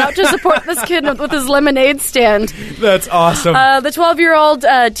been coming out to support this kid with his lemonade stand. That's awesome. The 12-year-old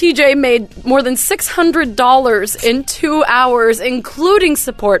TJ made more than $600 in 2 hours, including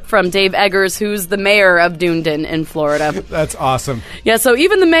support from Dave Eggers, who's the mayor of Dunedin in Florida. That's awesome. Yeah, so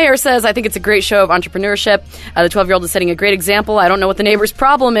even the mayor says, I think it's a great show of entrepreneurship. The 12-year-old is setting a great example. I don't know what the neighbor's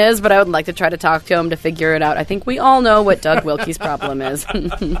problem is, but I would like to try to talk to him to figure it out. I think we all know what Doug Wilkie's problem is.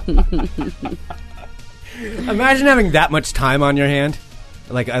 Imagine having that much time on your hand,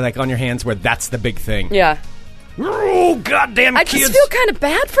 like on your hands, where that's the big thing. Yeah. Oh, goddamn kids! I just feel kind of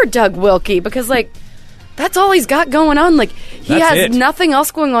bad for Doug Wilkie because, like, that's all he's got going on. Like, he has nothing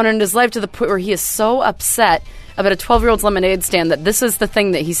else going on in his life to the point where he is so upset about a 12-year-old's lemonade stand that this is the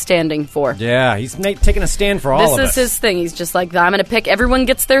thing that he's standing for. Yeah, he's taking a stand for all of us. This is his thing. He's just like, I'm going to pick. Everyone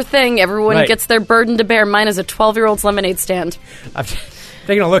gets their thing. Everyone gets their burden to bear. Mine is a 12-year-old's lemonade stand.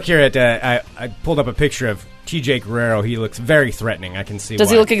 Taking a look here at, I pulled up a picture of TJ Guerrero. He looks very threatening. I can see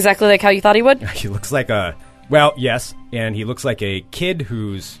Does he look exactly like how you thought he would? He looks like yes, and he looks like a kid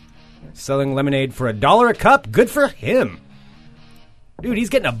who's selling lemonade for $1 a cup. Good for him. Dude, he's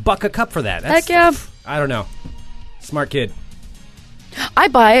getting $1 a cup for that. Heck yeah. I don't know. Smart kid. I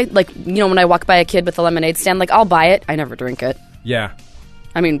buy, when I walk by a kid with a lemonade stand, I'll buy it. I never drink it. Yeah.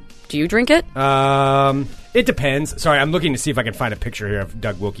 I mean, do you drink it? It depends. Sorry, I'm looking to see if I can find a picture here of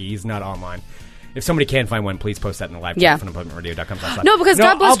Doug Wilkie. He's not online. If somebody can find one, please post that in the live chat. funemploymentradio.com/live. No, because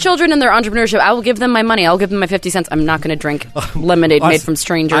God bless children and their entrepreneurship. I will give them my money. I'll give them my 50 cents. I'm not going to drink lemonade made from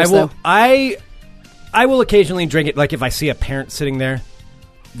strangers, though. I will occasionally drink it, if I see a parent sitting there.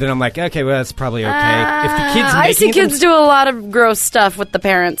 Then I'm like, okay, well, that's probably okay. If the kid's I see kids do a lot of gross stuff with the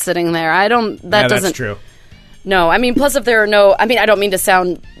parents sitting there. That's true. No, I mean, plus if there are no... I mean, I don't mean to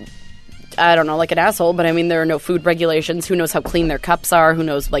sound... I don't know, like an asshole, but I mean, there are no food regulations. Who knows how clean their cups are? Who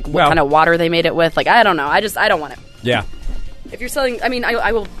knows, what kind of water they made it with? I don't know. I don't want it. Yeah. If you're selling... I mean,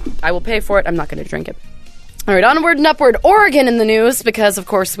 I will pay for it. I'm not going to drink it. All right, onward and upward. Oregon in the news, because, of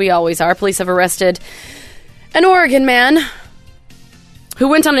course, we always are. Police have arrested an Oregon man who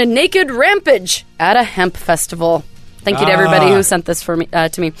went on a naked rampage at a hemp festival. Thank you to everybody who sent this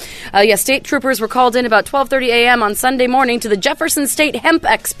to me. State troopers were called in about 12:30 a.m. on Sunday morning to the Jefferson State Hemp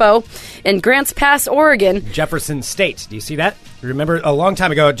Expo in Grants Pass, Oregon. Jefferson State. Do you see that? Remember a long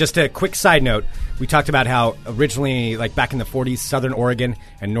time ago, just a quick side note, we talked about how originally, back in the 40s, Southern Oregon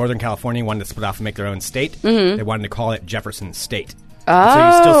and Northern California wanted to split off and make their own state. Mm-hmm. They wanted to call it Jefferson State. Oh. So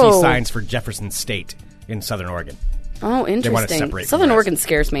you still see signs for Jefferson State in Southern Oregon. Oh, interesting. They want to separate. Southern Oregon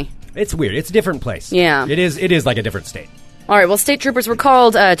scares me. It's weird. It's a different place. Yeah. It is like a different state. All right, well, state troopers were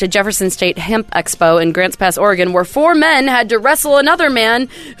called to Jefferson State Hemp Expo in Grants Pass, Oregon, where 4 men had to wrestle another man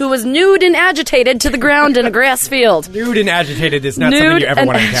who was nude and agitated to the ground in a grass field. Nude and agitated is not something you ever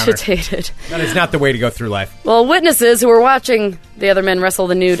want to encounter. Agitated. That is not the way to go through life. Well, witnesses who were watching the other men wrestle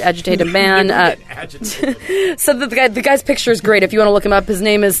the nude, agitated man said that the guy's picture is great. If you want to look him up, his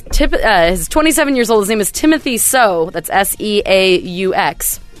name is he's 27 years old. His name is Timothy Seux. That's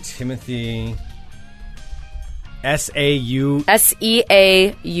Seaux. Timothy... Seaux. Seaux.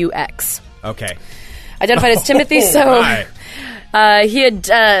 Okay. Identified as Timothy Seux. Right. He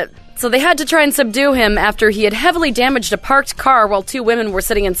had So they had to try and subdue him after he had heavily damaged a parked car while 2 women were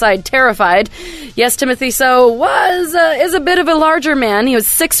sitting inside, terrified. Yes, Timothy is a bit of a larger man. He was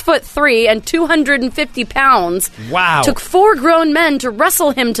 6'3" and 250 pounds. Wow. Took 4 grown men to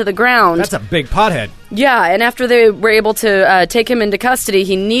wrestle him to the ground. That's a big pothead. Yeah, and after they were able to take him into custody,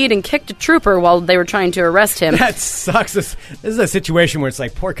 he kneed and kicked a trooper while they were trying to arrest him. That sucks. This is a situation where it's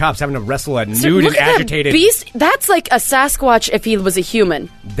like poor cops having to wrestle a nude and agitated that beast. That's like a Sasquatch if he was a human.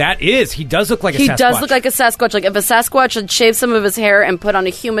 That is. He does look like a Sasquatch. He does look like a Sasquatch. Like if a Sasquatch had shaved some of his hair and put on a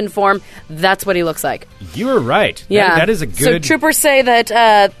human form, that's what he looks like. You're right. Yeah. That is a good... So troopers say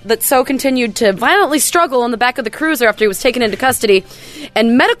that So continued to violently struggle in the back of the cruiser after he was taken into custody,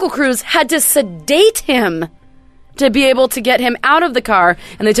 and medical crews had to sedate him to be able to get him out of the car,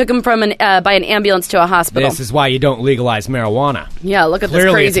 and they took him by an ambulance to a hospital. This is why you don't legalize marijuana. Yeah, look at this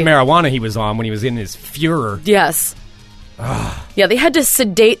Clearly crazy. it's marijuana he was on when he was in his furor. Yes. Yeah, they had to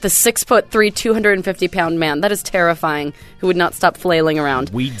sedate the 6'3", 250-pound man. That is terrifying, who would not stop flailing around.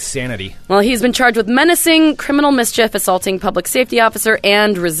 Weed sanity. Well, he's been charged with menacing, criminal mischief, assaulting public safety officer,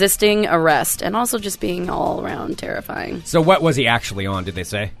 and resisting arrest, and also just being all around terrifying. So what was he actually on, did they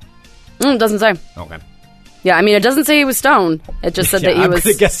say? It doesn't say. Okay. Yeah, I mean, it doesn't say he was stoned. It just said that he was...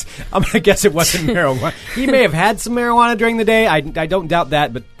 I'm gonna guess it wasn't marijuana. He may have had some marijuana during the day. I don't doubt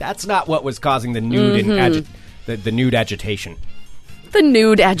that, but that's not what was causing the nude and the nude agitation. The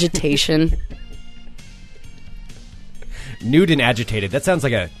nude agitation. Nude and agitated. That sounds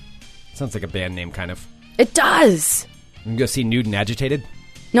like a band name, kind of. It does. You can go see Nude and Agitated.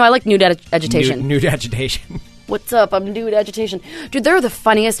 No, I like nude agitation. Nude agitation. What's up? I'm Nude Agitation. Dude, they're the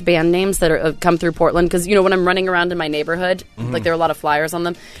funniest band names that are come through Portland, because, you know, when I'm running around in my neighborhood, like, there are a lot of flyers on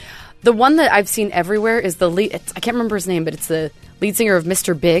them. The one that I've seen everywhere is the lead... I can't remember his name, but it's the lead singer of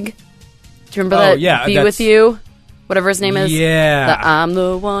Mr. Big. Do you remember that? Yeah. Be With You? Whatever his name is. Yeah. The I'm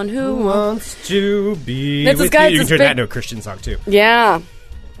the one who wants to be That's with this guy, you. You can this turn big- that into a Christian song, too. Yeah.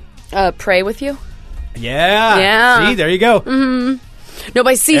 Pray With You? Yeah. Yeah. See, there you go. No, but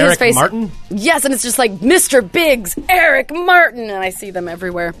I see Eric his face. Martin? Yes, and it's just like, Mr. Biggs, Eric Martin, and I see them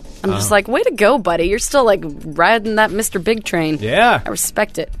everywhere. I'm just like, way to go, buddy. You're still, like, riding that Mr. Big train. Yeah. I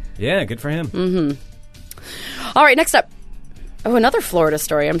respect it. Yeah, good for him. All right, next up. Oh, another Florida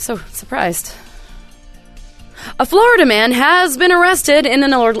story. I'm so surprised. A Florida man has been arrested in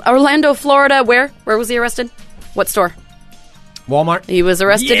an Orlando, Florida. Where was he arrested? What store? Walmart? He was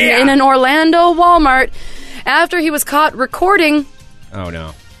arrested Yeah. in an Orlando Walmart after he was caught recording Oh,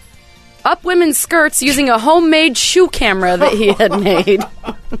 no. up women's skirts using a homemade shoe camera that he had made.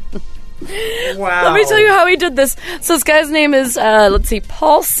 Wow. Let me tell you how he did this. So this guy's name is,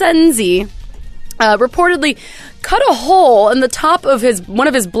 Paul Senzi. Reportedly cut a hole in the top of one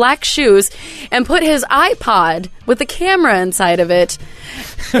of his black shoes and put his iPod with the camera inside of it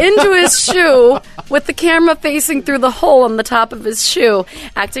into his shoe with the camera facing through the hole on the top of his shoe,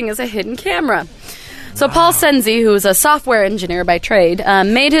 acting as a hidden camera. So Paul Senzi, who's a software engineer by trade,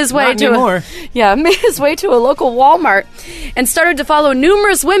 made his way to a local Walmart and started to follow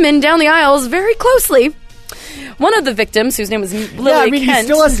numerous women down the aisles very closely. One of the victims, whose name was Lily Kent. He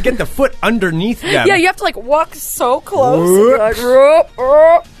still has to get the foot underneath them. Yeah, you have to, like, walk so close. Like,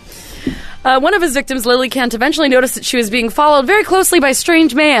 one of his victims, Lily Kent, eventually noticed that she was being followed very closely by a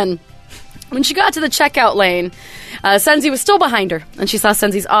strange man. When she got to the checkout lane, Senzi was still behind her, and she saw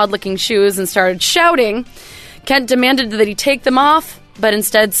Senzi's odd-looking shoes and started shouting. Kent demanded that he take them off, but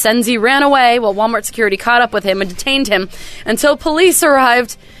instead Senzi ran away while Walmart security caught up with him and detained him until police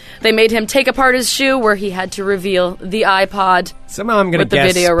arrived. They made him take apart his shoe, where he had to reveal the iPod. Somehow I'm going to with the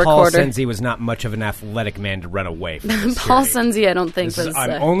guess video Paul recorder. Senzi was not much of an athletic man to run away from. Paul Senzi, I don't think was...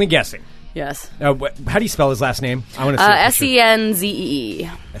 I'm only guessing. Yes. How do you spell his last name? I want to see Senzee.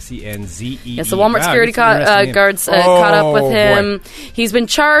 Senzee. Yes, the Walmart security guards caught up with him. Boy. He's been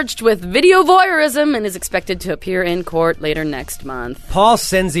charged with video voyeurism and is expected to appear in court later next month. Paul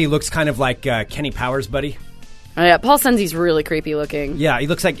Senzi looks kind of like Kenny Powers' buddy. Oh, yeah, Paul Senzi's really creepy looking. Yeah, he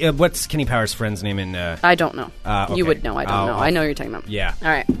looks like... what's Kenny Powers' friend's name in... I don't know. Okay. You would know. I don't know. I know who you're talking about. Yeah. All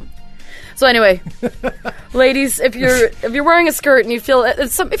right. So anyway, ladies, if you're wearing a skirt and you feel... don't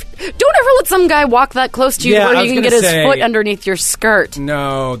ever let some guy walk that close to you where you can get his foot underneath your skirt.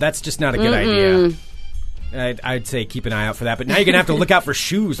 No, that's just not a good idea. I'd say keep an eye out for that. But now you're going to have to look out for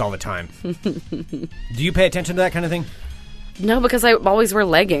shoes all the time. Do you pay attention to that kind of thing? No, because I always wear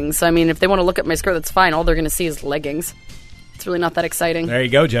leggings. I mean, if they want to look at my skirt, that's fine. All they're going to see is leggings. It's really not that exciting. There you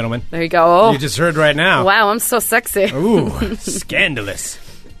go, gentlemen. There you go. Oh. You just heard right now. Wow, I'm so sexy. Ooh, scandalous.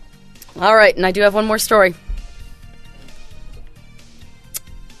 All right, and I do have one more story.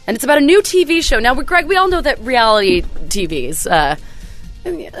 And it's about a new TV show. Now, Greg, we all know that reality TV is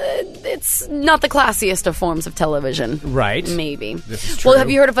It's not the classiest of forms of television. Right. Maybe. This is true. Well,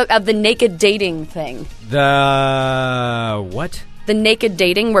 have you heard of the naked dating thing? The what? The naked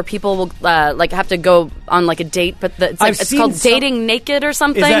dating, where people will have to go on a date, but it's called dating naked or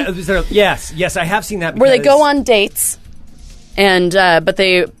something. Yes, I have seen that. Where they go on dates, and but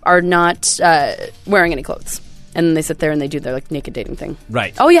they are not wearing any clothes, and then they sit there and they do their naked dating thing.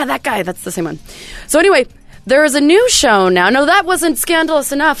 Right. Oh yeah, that guy. That's the same one. So anyway. There is a new show now. No, that wasn't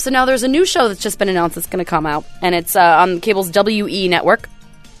scandalous enough. So now there's a new show that's just been announced that's going to come out. And it's on cable's WE network.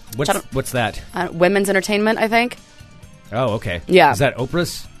 What's that? Women's Entertainment, I think. Oh, okay. Yeah. Is that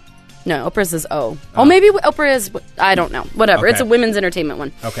Oprah's? No, Oprah's is O. Oh, maybe Oprah is... I don't know. Whatever. Okay. It's a women's entertainment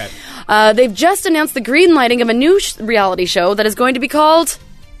one. Okay. They've just announced the green lighting of a new reality show that is going to be called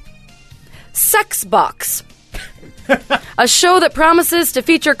Sex Box. A show that promises to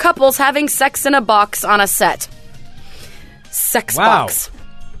feature couples having sex in a box on a set. Sex Box.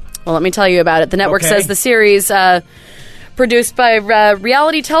 Well, let me tell you about it. The network says the series, produced by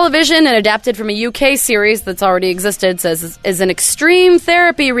reality television and adapted from a UK series that's already existed, says is an extreme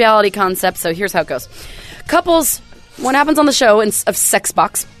therapy reality concept. So here's how it goes. Couples, what happens on the show of Sex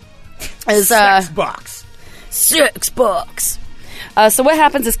Box is... Sex Box. Sex Box. So what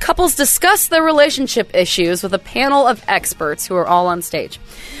happens is couples discuss their relationship issues with a panel of experts who are all on stage.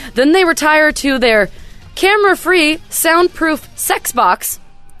 Then they retire to their camera-free, soundproof sex box,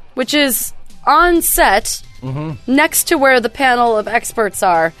 which is on set next to where the panel of experts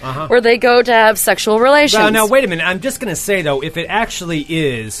are, where they go to have sexual relations. Now, wait a minute. I'm just going to say, though, if it actually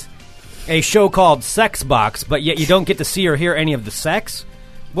is a show called Sex Box, but yet you don't get to see or hear any of the sex...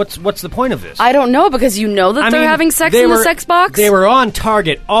 What's the point of this? I don't know, because you know that they're having sex in the sex box? They were on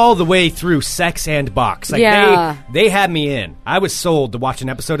target all the way through sex and box. They had me in. I was sold to watch an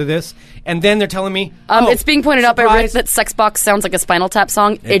episode of this, and then they're telling me... it's being pointed out by Rick that Sex Box sounds like a Spinal Tap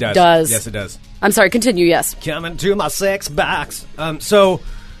song. It does. Yes, it does. I'm sorry, continue, yes. Coming to my sex box. So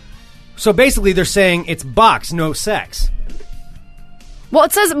basically they're saying it's box, no sex. Well,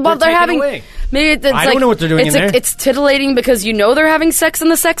 it says they're having... Away. Maybe it's I don't know what they're doing in there. It's titillating because you know they're having sex in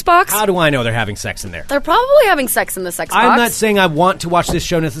the sex box? How do I know they're having sex in there? They're probably having sex in the sex box. I'm not saying I want to watch this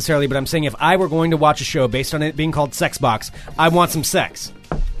show necessarily, but I'm saying if I were going to watch a show based on it being called Sex Box, I want some sex.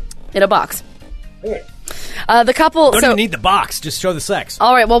 In a box. The couple... Don't even need the box. Just show the sex.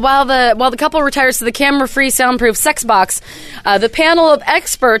 All right. Well, while the couple retires to the camera-free, soundproof sex box, the panel of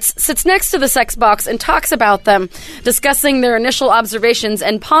experts sits next to the sex box and talks about them, discussing their initial observations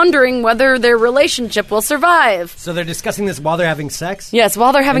and pondering whether their relationship will survive. So they're discussing this while they're having sex? Yes,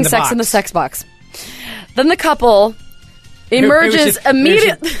 while they're having sex in the sex box. Then the couple emerges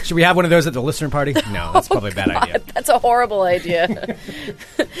immediately. Should we have one of those at the listener party? No, that's probably a bad idea. That's a horrible idea.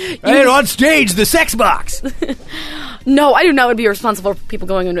 And on stage, the sex box. No, I do not want to be responsible for people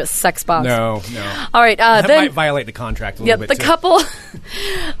going into a sex box. No. All right, that then might violate the contract a little bit.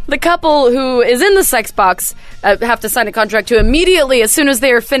 The couple who is in the sex box have to sign a contract to immediately, as soon as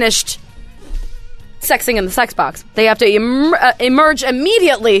they are finished sexing in the sex box, they have to emerge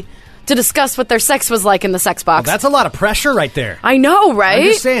immediately to discuss what their sex was like in the sex box. Well, that's a lot of pressure right there. I know, right? I'm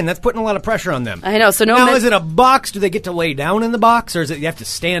just saying, that's putting a lot of pressure on them. I know. So now, is it a box? Do they get to lay down in the box, or is it you have to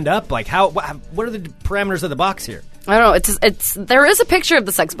stand up? Like, what are the parameters of the box here? I don't know. It's there is a picture of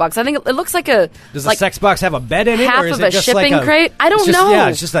the sex box. I think it looks like a... Does the sex box have a bed in it? Half or is of it a just shipping like crate? I don't know. Yeah,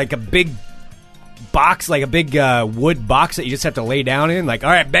 it's just like a big box, like a big wood box that you just have to lay down in. Like,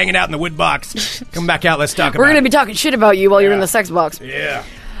 all right, bang it out in the wood box. Come back out, let's talk about it. We're going to be talking shit about you while you're in the sex box. Yeah.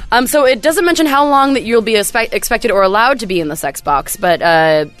 So it doesn't mention how long that you'll be expected or allowed to be in the sex box, but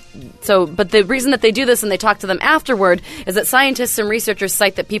the reason that they do this and they talk to them afterward is that scientists and researchers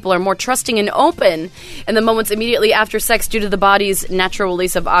cite that people are more trusting and open in the moments immediately after sex due to the body's natural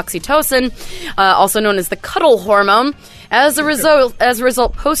release of oxytocin, also known as the cuddle hormone. As a result,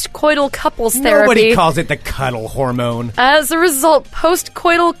 post-coital couples therapy... Nobody calls it the cuddle hormone. As a result,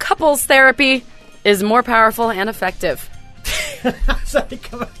 post-coital couples therapy is more powerful and effective. Come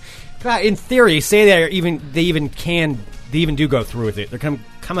on. In theory, say they even do go through with it. They're come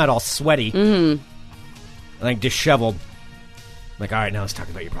out all sweaty, like disheveled. Like, all right, now let's talk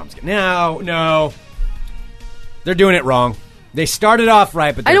about your problems again. No, they're doing it wrong. They started off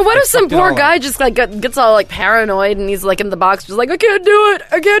right, but I know. What if some poor guy just gets all paranoid and he's in the box, just I can't do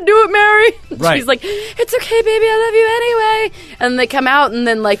it, Mary. Right. She's like, it's okay, baby, I love you anyway. And they come out and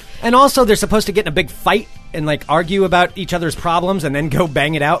then and also they're supposed to get in a big fight and argue about each other's problems and then go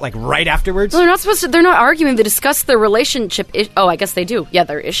bang it out right afterwards. Well, they're not supposed to. They're not arguing. They discuss their relationship. I guess they do. Yeah,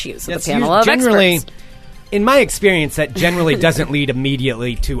 their issues with the panel of experts. In my experience, that generally doesn't lead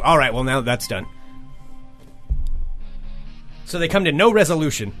immediately to all right. Well, now that's done. So they come to no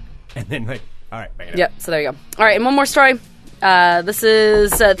resolution, and then like, all right. Yep, so there you go. All right, and one more story. This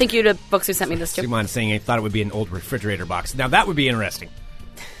is, thank you to folks who sent me this too. Simon saying I thought it would be an old refrigerator box. Now that would be interesting.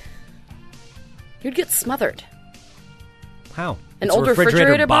 You'd get smothered. How? An It's old a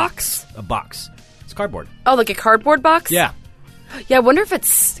refrigerator box? A box. It's cardboard. Oh, like a cardboard box? Yeah. Yeah, I wonder if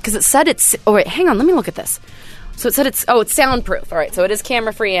it's, because it said it's, oh wait, hang on, let me look at this. So it said it's soundproof. All right, so it is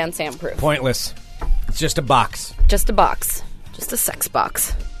camera-free and soundproof. Pointless. It's just a box. Just a box. Just a sex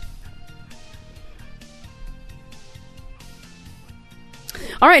box.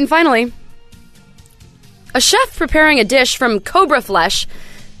 All right, and finally, a chef preparing a dish from cobra flesh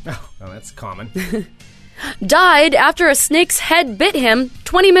Oh, that's common. died after a snake's head bit him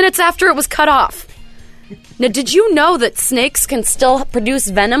 20 minutes after it was cut off. Now, did you know that snakes can still produce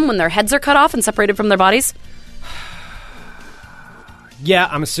venom when their heads are cut off and separated from their bodies? Yeah,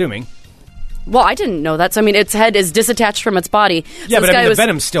 I'm assuming. Well, I didn't know that. So, I mean, its head is disattached from its body. Yeah, so but I mean, the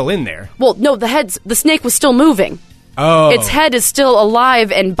venom's still in there. Well, no, the snake was still moving. Oh. Its head is still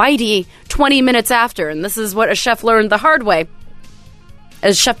alive and bitey 20 minutes after, and this is what a chef learned the hard way.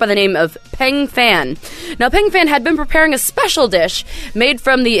 A chef by the name of Peng Fan. Now, Peng Fan had been preparing a special dish made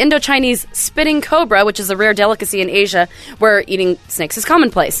from the Indo-Chinese spitting cobra, which is a rare delicacy in Asia, where eating snakes is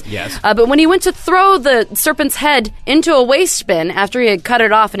commonplace. Yes. But when he went to throw the serpent's head into a waste bin after he had cut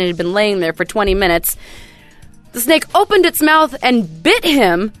it off and it had been laying there for 20 minutes, the snake opened its mouth and bit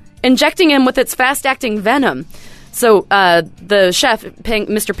him, injecting him with its fast-acting venom. So the chef,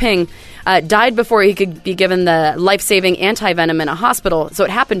 Mr. Ping, died before he could be given the life-saving anti-venom in a hospital. So it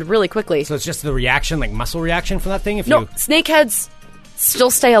happened really quickly. So it's just the reaction, like muscle reaction from that thing? No, snakeheads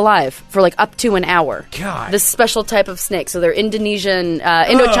still stay alive for like up to an hour. God. This special type of snake. So they're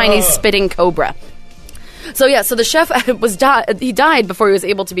Indo-Chinese spitting cobra. So yeah, so the chef he died before he was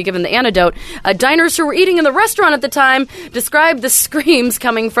able to be given the antidote. Diners who were eating in the restaurant at the time described the screams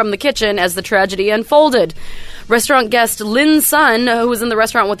coming from the kitchen as the tragedy unfolded. Restaurant guest Lin Sun, who was in the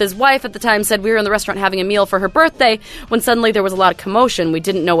restaurant with his wife at the time, said, "We were in the restaurant having a meal for her birthday when suddenly there was a lot of commotion. We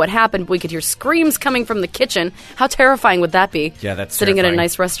didn't know what happened, but we could hear screams coming from the kitchen." How terrifying would that be? Yeah, that's sitting terrifying. in a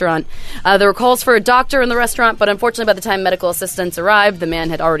nice restaurant. There were calls for a doctor in the restaurant, but unfortunately by the time medical assistants arrived, the man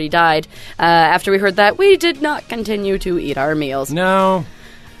had already died. After we heard that, we did not continue to eat our meals. No.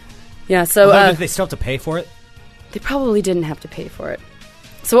 Yeah, so Although, did they still have to pay for it? they probably didn't have to pay for it.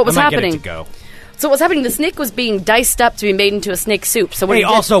 So what was I might happening? Get it to go. So what was happening? The snake was being diced up to be made into a snake soup. So what Hey, he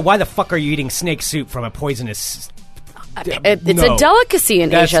did- also, why the fuck are you eating snake soup from a poisonous... it's No. a delicacy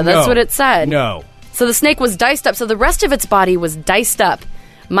in Asia. That's what it said. No. So the snake was diced up. So the rest of its body was diced up,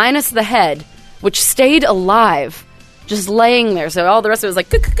 minus the head, which stayed alive, just laying there. So all the rest of it was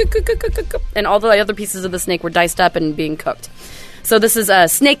like, and all the other pieces of the snake were diced up and being cooked. So this is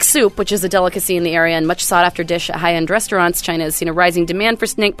snake soup, which is a delicacy in the area and much sought-after dish at high-end restaurants. China has seen a rising demand for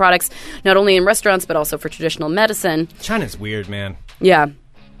snake products, not only in restaurants, but also for traditional medicine. China's weird, man. Yeah.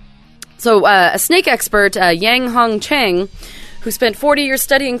 So a snake expert, Yang Hong Cheng, who spent 40 years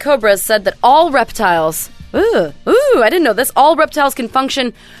studying cobras, said that all reptiles... I didn't know this. All reptiles can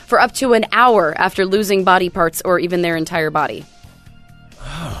function for up to an hour after losing body parts or even their entire body.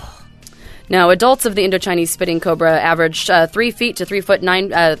 Now, adults of the Indo-Chinese spitting cobra average 3 feet to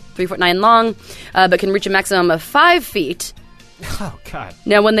 3'9" long, but can reach a maximum of 5 feet. Oh, God.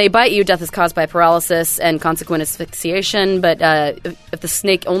 Now, when they bite you, death is caused by paralysis and consequent asphyxiation, but if the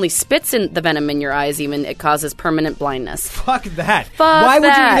snake only spits in the venom in your eyes, even, it causes permanent blindness. Fuck that. Fuck Why would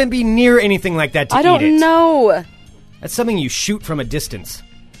that. you even be near anything like that to eat it? I don't know. That's something you shoot from a distance.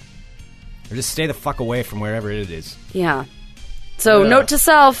 Or just stay the fuck away from wherever it is. Yeah. So, Ugh. note to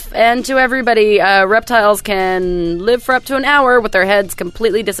self and to everybody, reptiles can live for up to an hour with their heads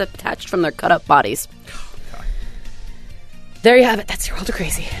completely disattached from their cut-up bodies. There you have it. That's your world of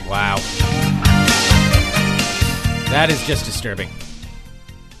crazy. Wow. That is just disturbing.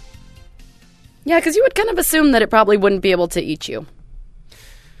 Yeah, because you would kind of assume that it probably wouldn't be able to eat you.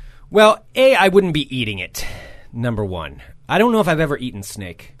 Well, I wouldn't be eating it, number one. I don't know if I've ever eaten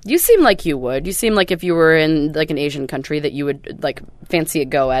snake. You seem like you would. You seem like if you were in like an Asian country that you would like fancy a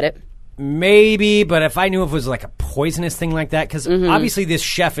go at it. Maybe, but if I knew if it was like a poisonous thing like that, because obviously this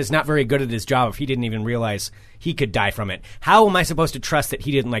chef is not very good at his job if he didn't even realize he could die from it. How am I supposed to trust that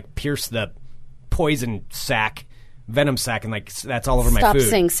he didn't like pierce the poison sac, venom sac, and like that's all over my food? Stop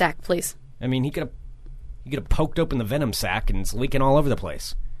saying sack, please. I mean, he could have poked open the venom sac and it's leaking all over the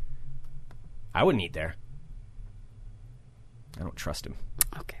place. I wouldn't eat there. I don't trust him.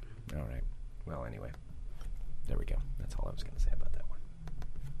 Okay. All right. Well, anyway, there we go. That's all I was going to say about that one.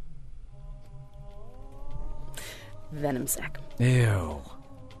 Venom sack. Ew.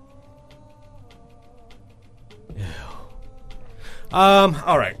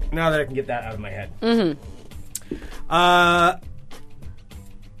 All right. Now that I can get that out of my head.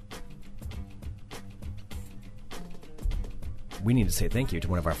 We need to say thank you to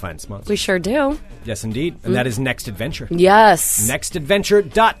one of our fine sponsors. We sure do. Yes, indeed. And that is Next Adventure. Yes.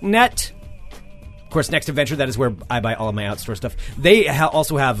 Nextadventure.net. Of course, Next Adventure, that is where I buy all of my outdoor stuff. They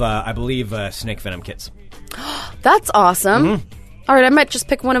also have, I believe, snake venom kits. That's awesome. All right, I might just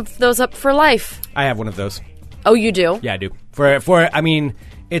pick one of those up for life. I have one of those. Oh, you do? Yeah, I do. I mean,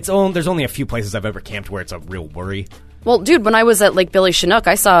 there's only a few places I've ever camped where it's a real worry. Well, dude, when I was at Lake Billy Chinook,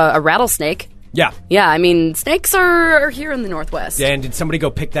 I saw a rattlesnake. Yeah. Yeah, I mean, snakes are here in the Northwest. Yeah, and did somebody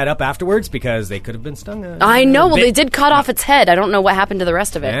go pick that up afterwards? Because they could have been stung. I know. Well, they did cut off its head. I don't know what happened to the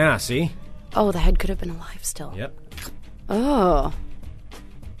rest of it. Yeah, see? Oh, the head could have been alive still. Yep. Oh.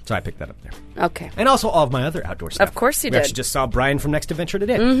 So I picked that up there. Okay. And also all of my other outdoor stuff. Of course you we did. Actually just saw Brian from Next Adventure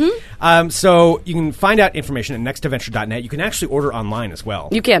today. So you can find out information at nextadventure.net. You can actually order online as well.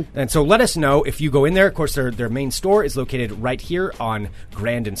 You can. And so let us know if you go in there. Of course, their main store is located right here on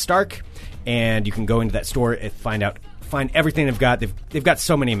Grand and Stark. And you can go into that store and find everything they've got. They've got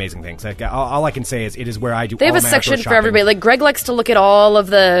so many amazing things. Like, all I can say is it is where I do. They have all a my section outdoor for shopping. everybody. Like Greg likes to look at all of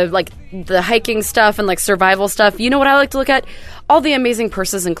the hiking stuff and like survival stuff. You know what I like to look at? All the amazing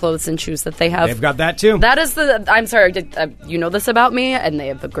purses and clothes and shoes that they have. They've got that too. That is I'm sorry, you know this about me, and they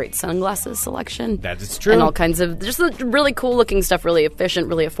have a great sunglasses selection. That is true. And all kinds of just really cool looking stuff, really efficient,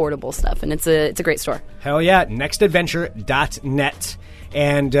 really affordable stuff, and it's a great store. Hell yeah, nextadventure.net.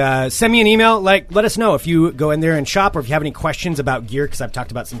 And send me an email. Let us know if you go in there and shop, or if you have any questions about gear, because I've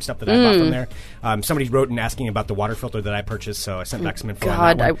talked about some stuff that I bought from there. Somebody wrote in asking about the water filter that I purchased, so I sent back some info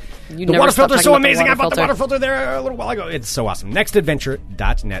on that one. The water filter is so amazing. I bought the water filter there a little while ago. It's so awesome.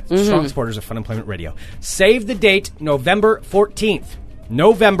 Nextadventure.net. Strong supporters of Fun Employment Radio. Save the date, November 14th.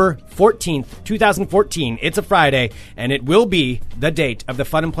 November 14th, 2014. It's a Friday, and it will be the date of the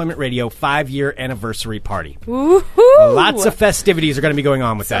Fun Employment Radio 5-year anniversary party. Woohoo! Lots of festivities are going to be going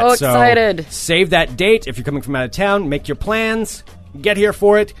on with that. So excited. So save that date. If you're coming from out of town, make your plans. Get here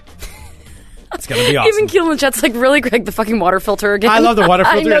for it. It's going to be awesome. Even Keel in the chat's like, really, Greg, the fucking water filter again? I love the water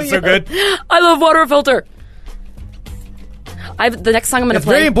filter. It's so good. I love water filter. The next song I'm going to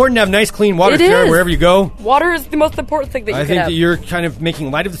play. It's very important to have nice, clean water wherever you go. Water is the most important thing that you can have. I think that you're kind of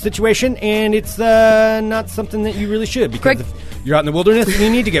making light of the situation, and it's not something that you really should. Because if you're out in the wilderness and you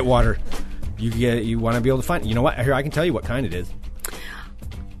need to get water, you want to be able to find. You know what? Here, I can tell you what kind it is.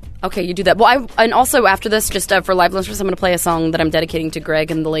 Okay, you do that. Well, and also after this, just for live listeners, I'm going to play a song that I'm dedicating to Greg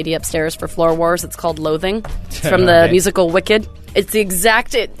and the lady upstairs for Floor Wars. It's called Loathing. It's from the musical Wicked. It's the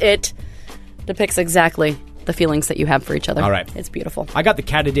exact, it depicts exactly the feelings that you have for each other. All right. It's beautiful. I got the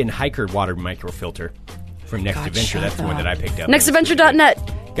Katadyn Hiker water microfilter from Next Adventure. That's the one that I picked up. Nextadventure.net.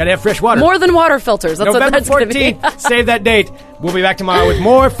 Gotta have fresh water. More than water filters. That's November what that's 14th. Save that date. We'll be back tomorrow with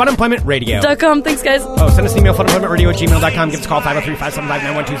more Fun Employment Radio. .com. Thanks, guys. Oh, send us an email, funemploymentradio@gmail.com. Give us a call,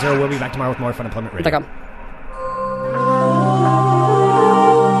 503-575-9120. We'll be back tomorrow with more Fun Employment Radio. .com.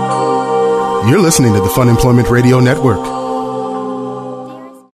 You're listening to the Fun Employment Radio Network.